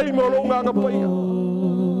 Whawhitai mo lo nganga paia.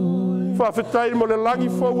 Whawhitai mo le langi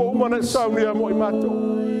fau o umane saunia mo i mato.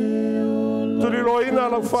 Turi loina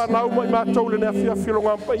lau whanau mo i mato le nea fia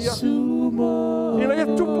filonga paia. Ina ia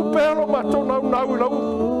tupu pelo matou nau i lau.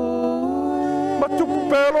 Ma tupu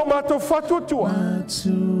pelo matou whatua tua.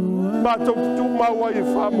 Matou tu maua i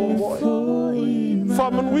whamomoe.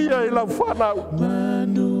 Whamanuia i lau whanau.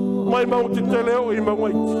 Mai mau te te leo i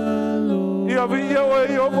mawait. Ia vi ia o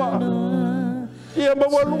e ova. Ia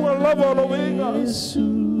mawalunga lava o winga.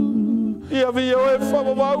 Ia vi ia o e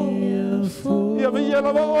whamavau. Ia vi ia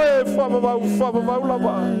lava o e whamavau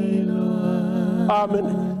lava. Amen.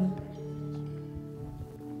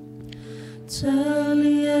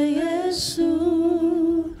 Talia Yesu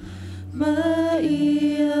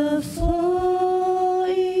maia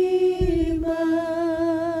foi mai.